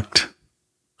shocked?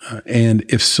 And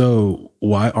if so,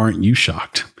 why aren't you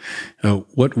shocked?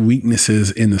 What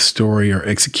weaknesses in the story or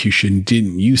execution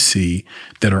didn't you see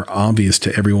that are obvious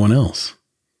to everyone else?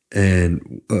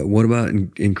 And what about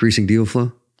increasing deal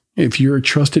flow? If you're a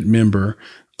trusted member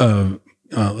of,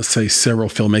 let's say, several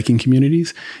filmmaking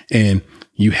communities, and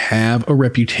you have a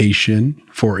reputation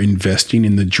for investing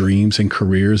in the dreams and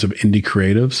careers of indie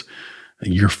creatives,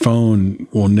 your phone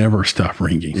will never stop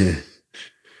ringing. Yeah.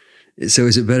 So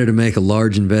is it better to make a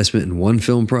large investment in one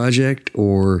film project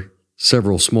or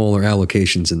several smaller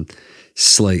allocations and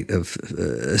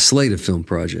a slate of film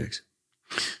projects?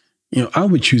 I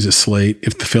would choose a slate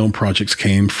if the film projects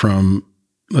came from,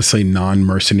 let's say,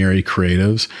 non-mercenary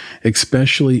creatives,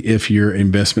 especially if your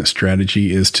investment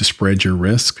strategy is to spread your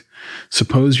risk.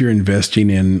 Suppose you're investing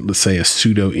in, let's say, a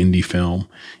pseudo indie film.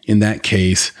 In that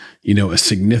case, a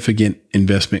significant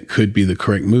investment could be the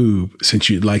correct move, since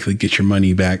you'd likely get your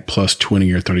money back plus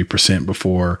 20 or 30%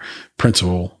 before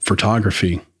principal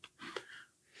photography.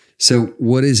 So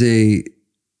what is a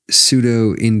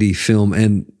pseudo indie film?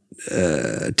 And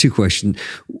two questions.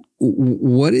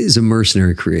 What is a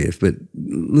mercenary creative? But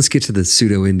let's get to the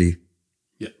pseudo indie.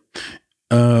 Yeah.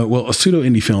 Well, a pseudo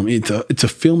indie film, it's a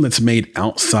film that's made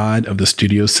outside of the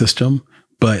studio system,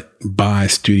 but by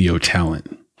studio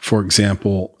talent. For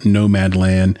example,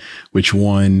 Nomadland, which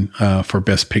won for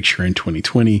Best Picture in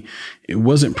 2020, it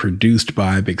wasn't produced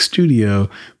by a big studio,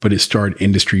 but it starred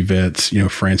industry vets,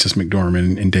 Frances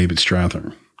McDormand and David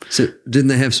Strathairn. So didn't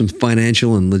they have some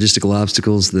financial and logistical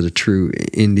obstacles that a true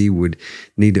indie would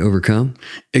need to overcome?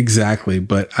 Exactly.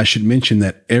 But I should mention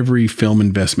that every film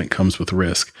investment comes with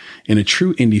risk. In a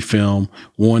true indie film,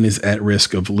 one is at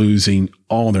risk of losing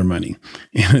all their money.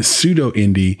 In a pseudo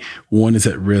indie, one is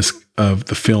at risk of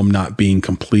the film not being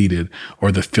completed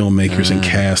or the filmmakers and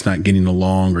cast not getting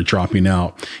along or dropping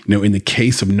out. In the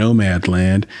case of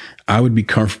Nomadland, I would be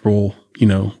comfortable,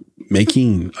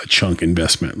 making a chunk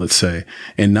investment, let's say,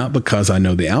 and not because I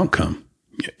know the outcome.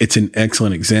 It's an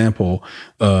excellent example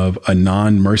of a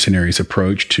non-mercenaries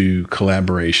approach to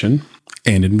collaboration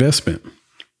and investment.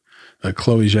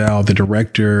 Chloe Zhao, the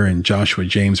director, and Joshua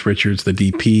James Richards, the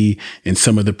DP, and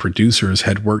some of the producers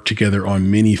had worked together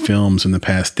on many films in the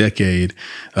past decade.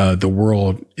 The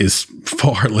world is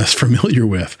far less familiar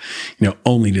with,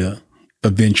 only to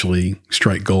eventually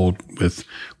strike gold with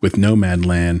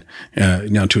Nomadland.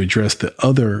 Now, to address the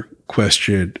other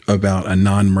question about a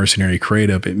non-mercenary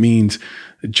creative, it means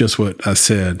just what I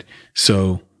said.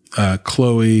 So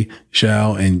Chloe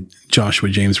Zhao and Joshua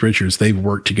James Richards, they've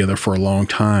worked together for a long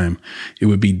time. It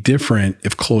would be different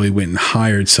if Chloe went and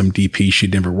hired some DP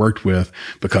she'd never worked with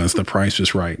because the price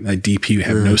was right. That DP would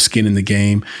have no skin in the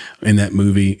game in that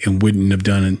movie and wouldn't have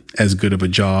done as good of a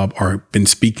job or been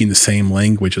speaking the same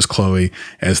language as Chloe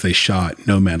as they shot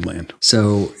Nomadland.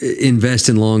 So invest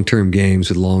in long-term games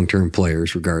with long-term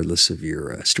players, regardless of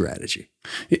your strategy.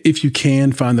 If you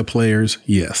can find the players,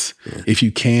 yes. Yeah. If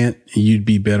you can't, you'd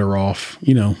be better off,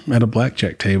 at a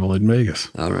blackjack table in Vegas.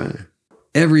 All right.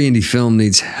 Every indie film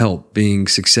needs help being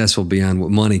successful beyond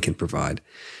what money can provide.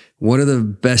 What are the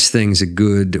best things a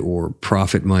good or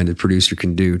profit-minded producer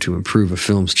can do to improve a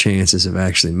film's chances of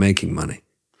actually making money?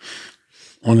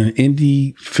 On an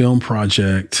indie film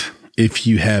project, if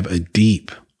you have a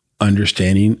deep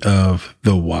understanding of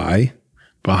the why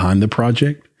behind the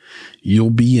project,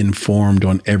 you'll be informed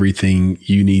on everything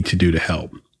you need to do to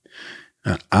help.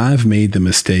 I've made the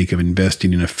mistake of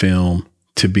investing in a film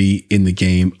to be in the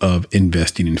game of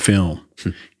investing in film.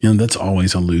 That's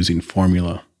always a losing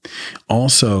formula.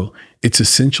 Also, it's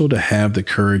essential to have the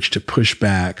courage to push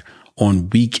back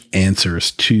on weak answers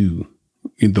to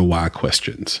the why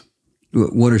questions.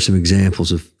 What are some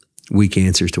examples of weak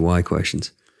answers to why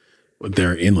questions?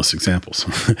 There are endless examples.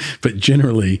 But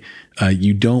generally,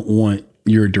 you don't want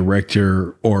your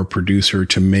director or producer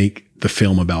to make the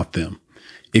film about them.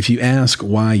 If you ask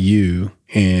why you,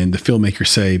 and the filmmaker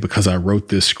say, because I wrote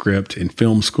this script in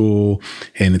film school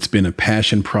and it's been a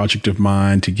passion project of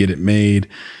mine to get it made,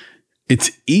 it's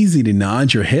easy to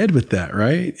nod your head with that,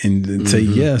 right? And say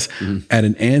yes at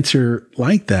an answer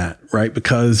like that, right?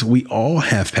 Because we all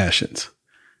have passions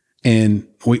and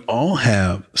we all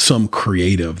have some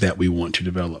creative that we want to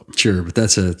develop. Sure, but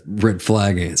that's a red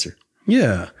flag answer.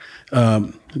 Yeah.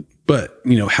 But,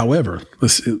 however,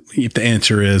 if the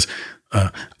answer is,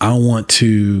 I want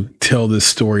to tell this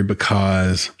story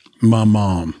because my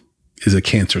mom is a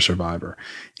cancer survivor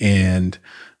and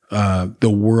the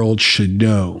world should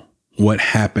know what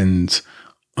happens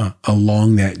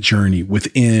along that journey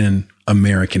within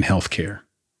American healthcare.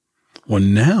 Well,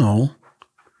 now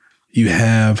you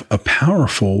have a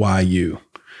powerful why you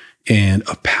and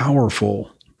a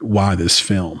powerful why this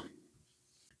film.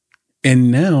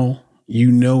 And now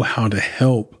you know how to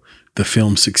help the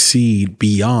film succeed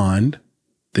beyond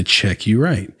the check you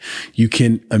write. You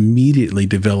can immediately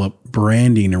develop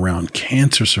branding around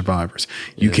cancer survivors.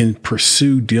 You can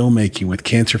pursue deal making with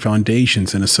cancer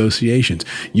foundations and associations.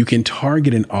 You can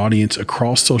target an audience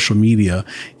across social media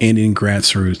and in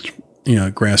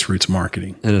grassroots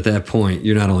marketing. And at that point,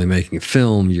 you're not only making a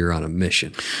film, you're on a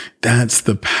mission. That's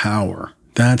the power.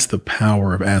 That's the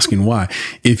power of asking why.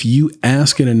 If you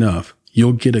ask it enough,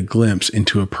 you'll get a glimpse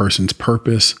into a person's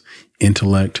purpose,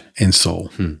 intellect, and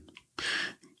soul.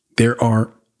 There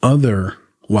are other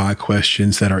why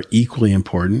questions that are equally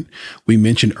important. We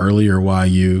mentioned earlier why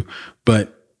you,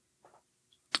 but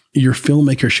your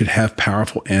filmmaker should have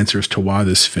powerful answers to why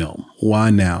this film, why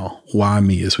now, why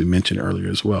me, as we mentioned earlier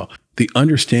as well. The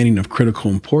understanding of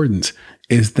critical importance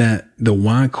is that the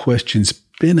why questions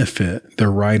benefit the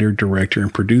writer, director,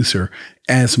 and producer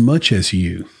as much as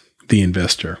you, the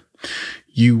investor.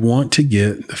 You want to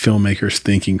get the filmmakers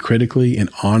thinking critically and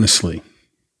honestly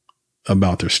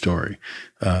about their story,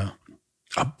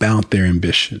 about their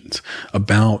ambitions,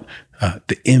 about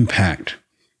the impact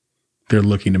they're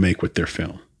looking to make with their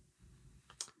film.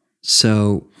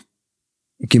 So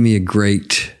give me a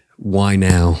great why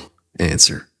now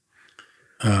answer.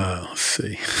 Let's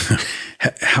see.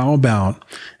 How about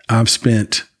I've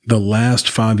spent the last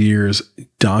 5 years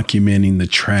documenting the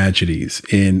tragedies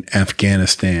in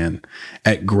Afghanistan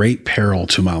at great peril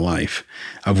to my life.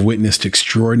 I've witnessed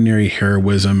extraordinary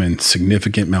heroism and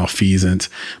significant malfeasance.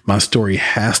 My story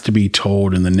has to be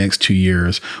told in the next 2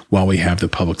 years while we have the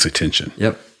public's attention.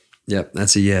 Yep.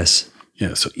 That's a yes.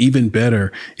 Yeah. So even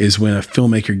better is when a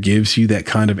filmmaker gives you that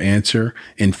kind of answer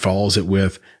and follows it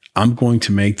with, I'm going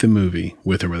to make the movie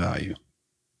with or without you.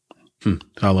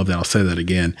 I love that. I'll say that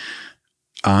again.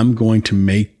 I'm going to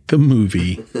make the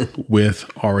movie with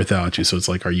or without you. So it's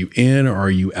like, are you in or are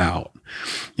you out?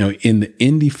 You know, in the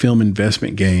indie film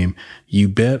investment game, you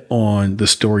bet on the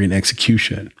story and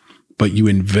execution, but you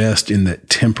invest in that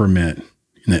temperament,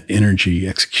 in that energy,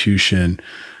 execution,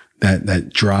 that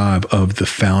drive of the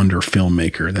founder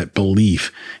filmmaker, that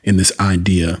belief in this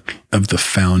idea of the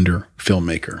founder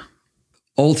filmmaker.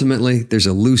 Ultimately, there's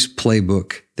a loose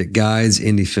playbook that guides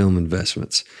indie film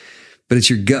investments, but it's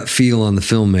your gut feel on the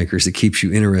filmmakers that keeps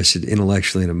you interested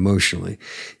intellectually and emotionally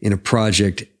in a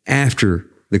project after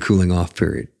the cooling off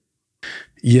period.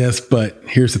 Yes, but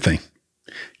here's the thing.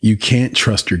 You can't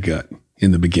trust your gut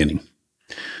in the beginning.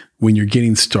 When you're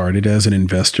getting started as an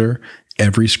investor,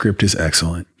 every script is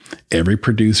excellent. Every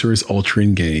producer is ultra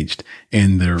engaged,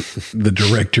 and the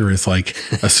director is like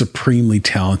a supremely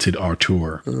talented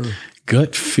auteur.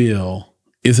 Gut feel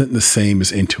isn't the same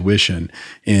as intuition,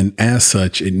 and as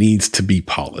such, it needs to be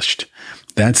polished.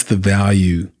 That's the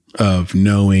value of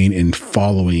knowing and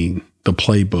following the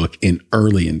playbook in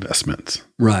early investments.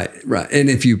 Right. And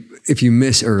if you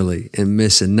miss early and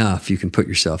miss enough, you can put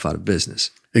yourself out of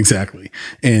business. Exactly.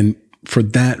 And for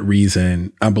that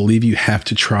reason, I believe you have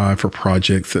to try for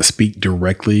projects that speak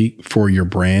directly for your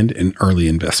brand in early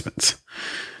investments.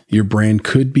 Your brand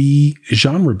could be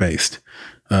genre-based.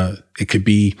 It could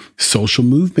be social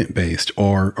movement-based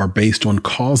or based on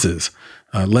causes.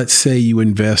 Let's say you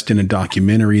invest in a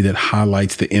documentary that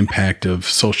highlights the impact of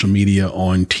social media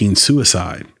on teen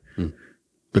suicide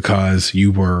because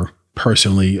you were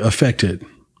personally affected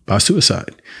by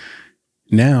suicide.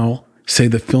 Now, say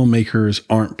the filmmakers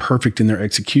aren't perfect in their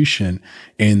execution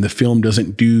and the film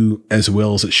doesn't do as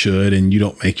well as it should and you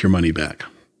don't make your money back.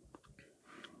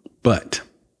 But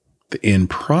the end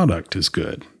product is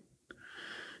good.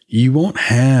 You won't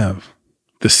have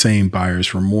the same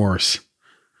buyer's remorse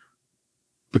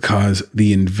because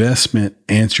the investment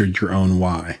answered your own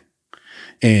why.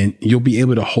 And you'll be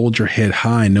able to hold your head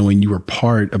high knowing you were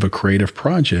part of a creative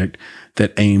project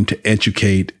that aimed to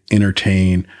educate,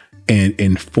 entertain, and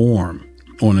inform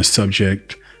on a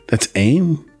subject that's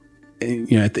aimed,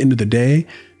 at the end of the day,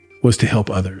 was to help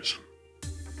others.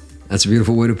 That's a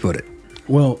beautiful way to put it.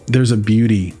 Well, there's a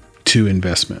beauty to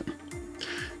investment,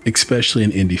 especially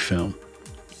in indie film,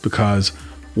 because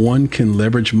one can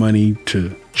leverage money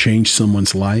to change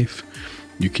someone's life.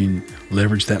 You can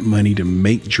leverage that money to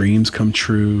make dreams come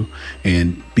true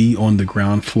and be on the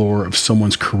ground floor of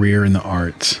someone's career in the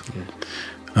arts.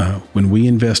 When we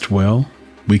invest well,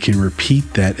 we can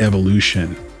repeat that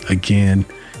evolution again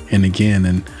and again,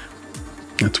 and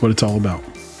that's what it's all about.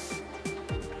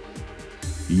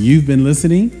 You've been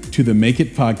listening to the Make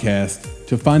It Podcast.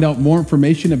 To find out more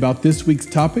information about this week's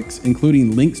topics,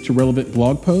 including links to relevant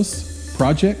blog posts,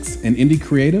 projects, and indie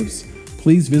creatives,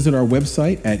 please visit our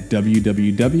website at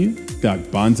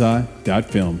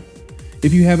www.bonsai.film.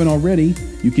 If you haven't already,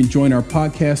 you can join our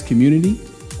podcast community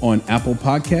on Apple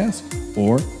Podcasts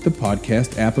or the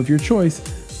podcast app of your choice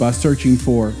by searching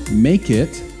for Make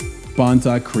It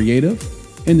Bonsai Creative,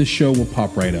 and the show will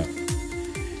pop right up.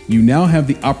 You now have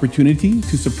the opportunity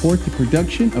to support the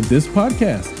production of this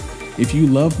podcast. If you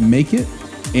love Make It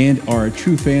and are a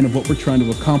true fan of what we're trying to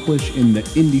accomplish in the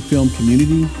indie film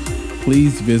community,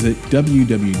 please visit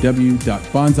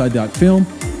www.bonsai.film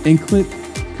and click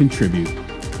Contribute.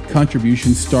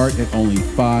 Contributions start at only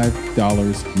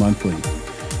 $5 monthly.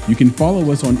 You can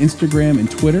follow us on Instagram and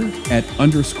Twitter at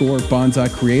 _Bonsai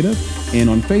Creative, and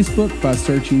on Facebook by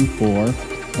searching for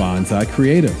Bonsai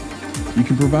Creative. You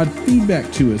can provide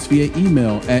feedback to us via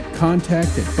email at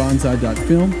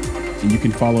contact@bonsai.film, and you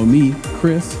can follow me,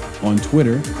 Chris, on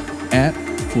Twitter at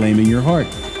FlamingYourHeart.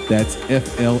 That's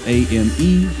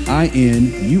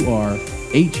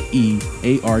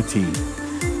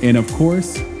FlamingYurHeart. And of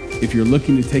course, if you're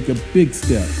looking to take a big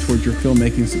step towards your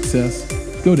filmmaking success,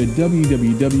 go to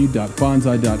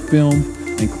www.bonsai.film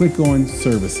and click on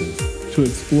Services to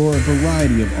explore a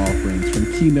variety of offerings,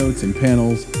 from keynotes and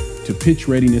panels to pitch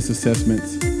readiness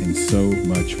assessments and so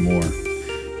much more.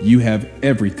 You have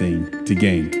everything to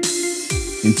gain.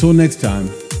 Until next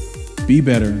time, be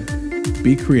better,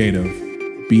 be creative,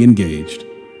 be engaged,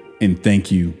 and thank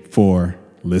you for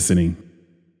listening.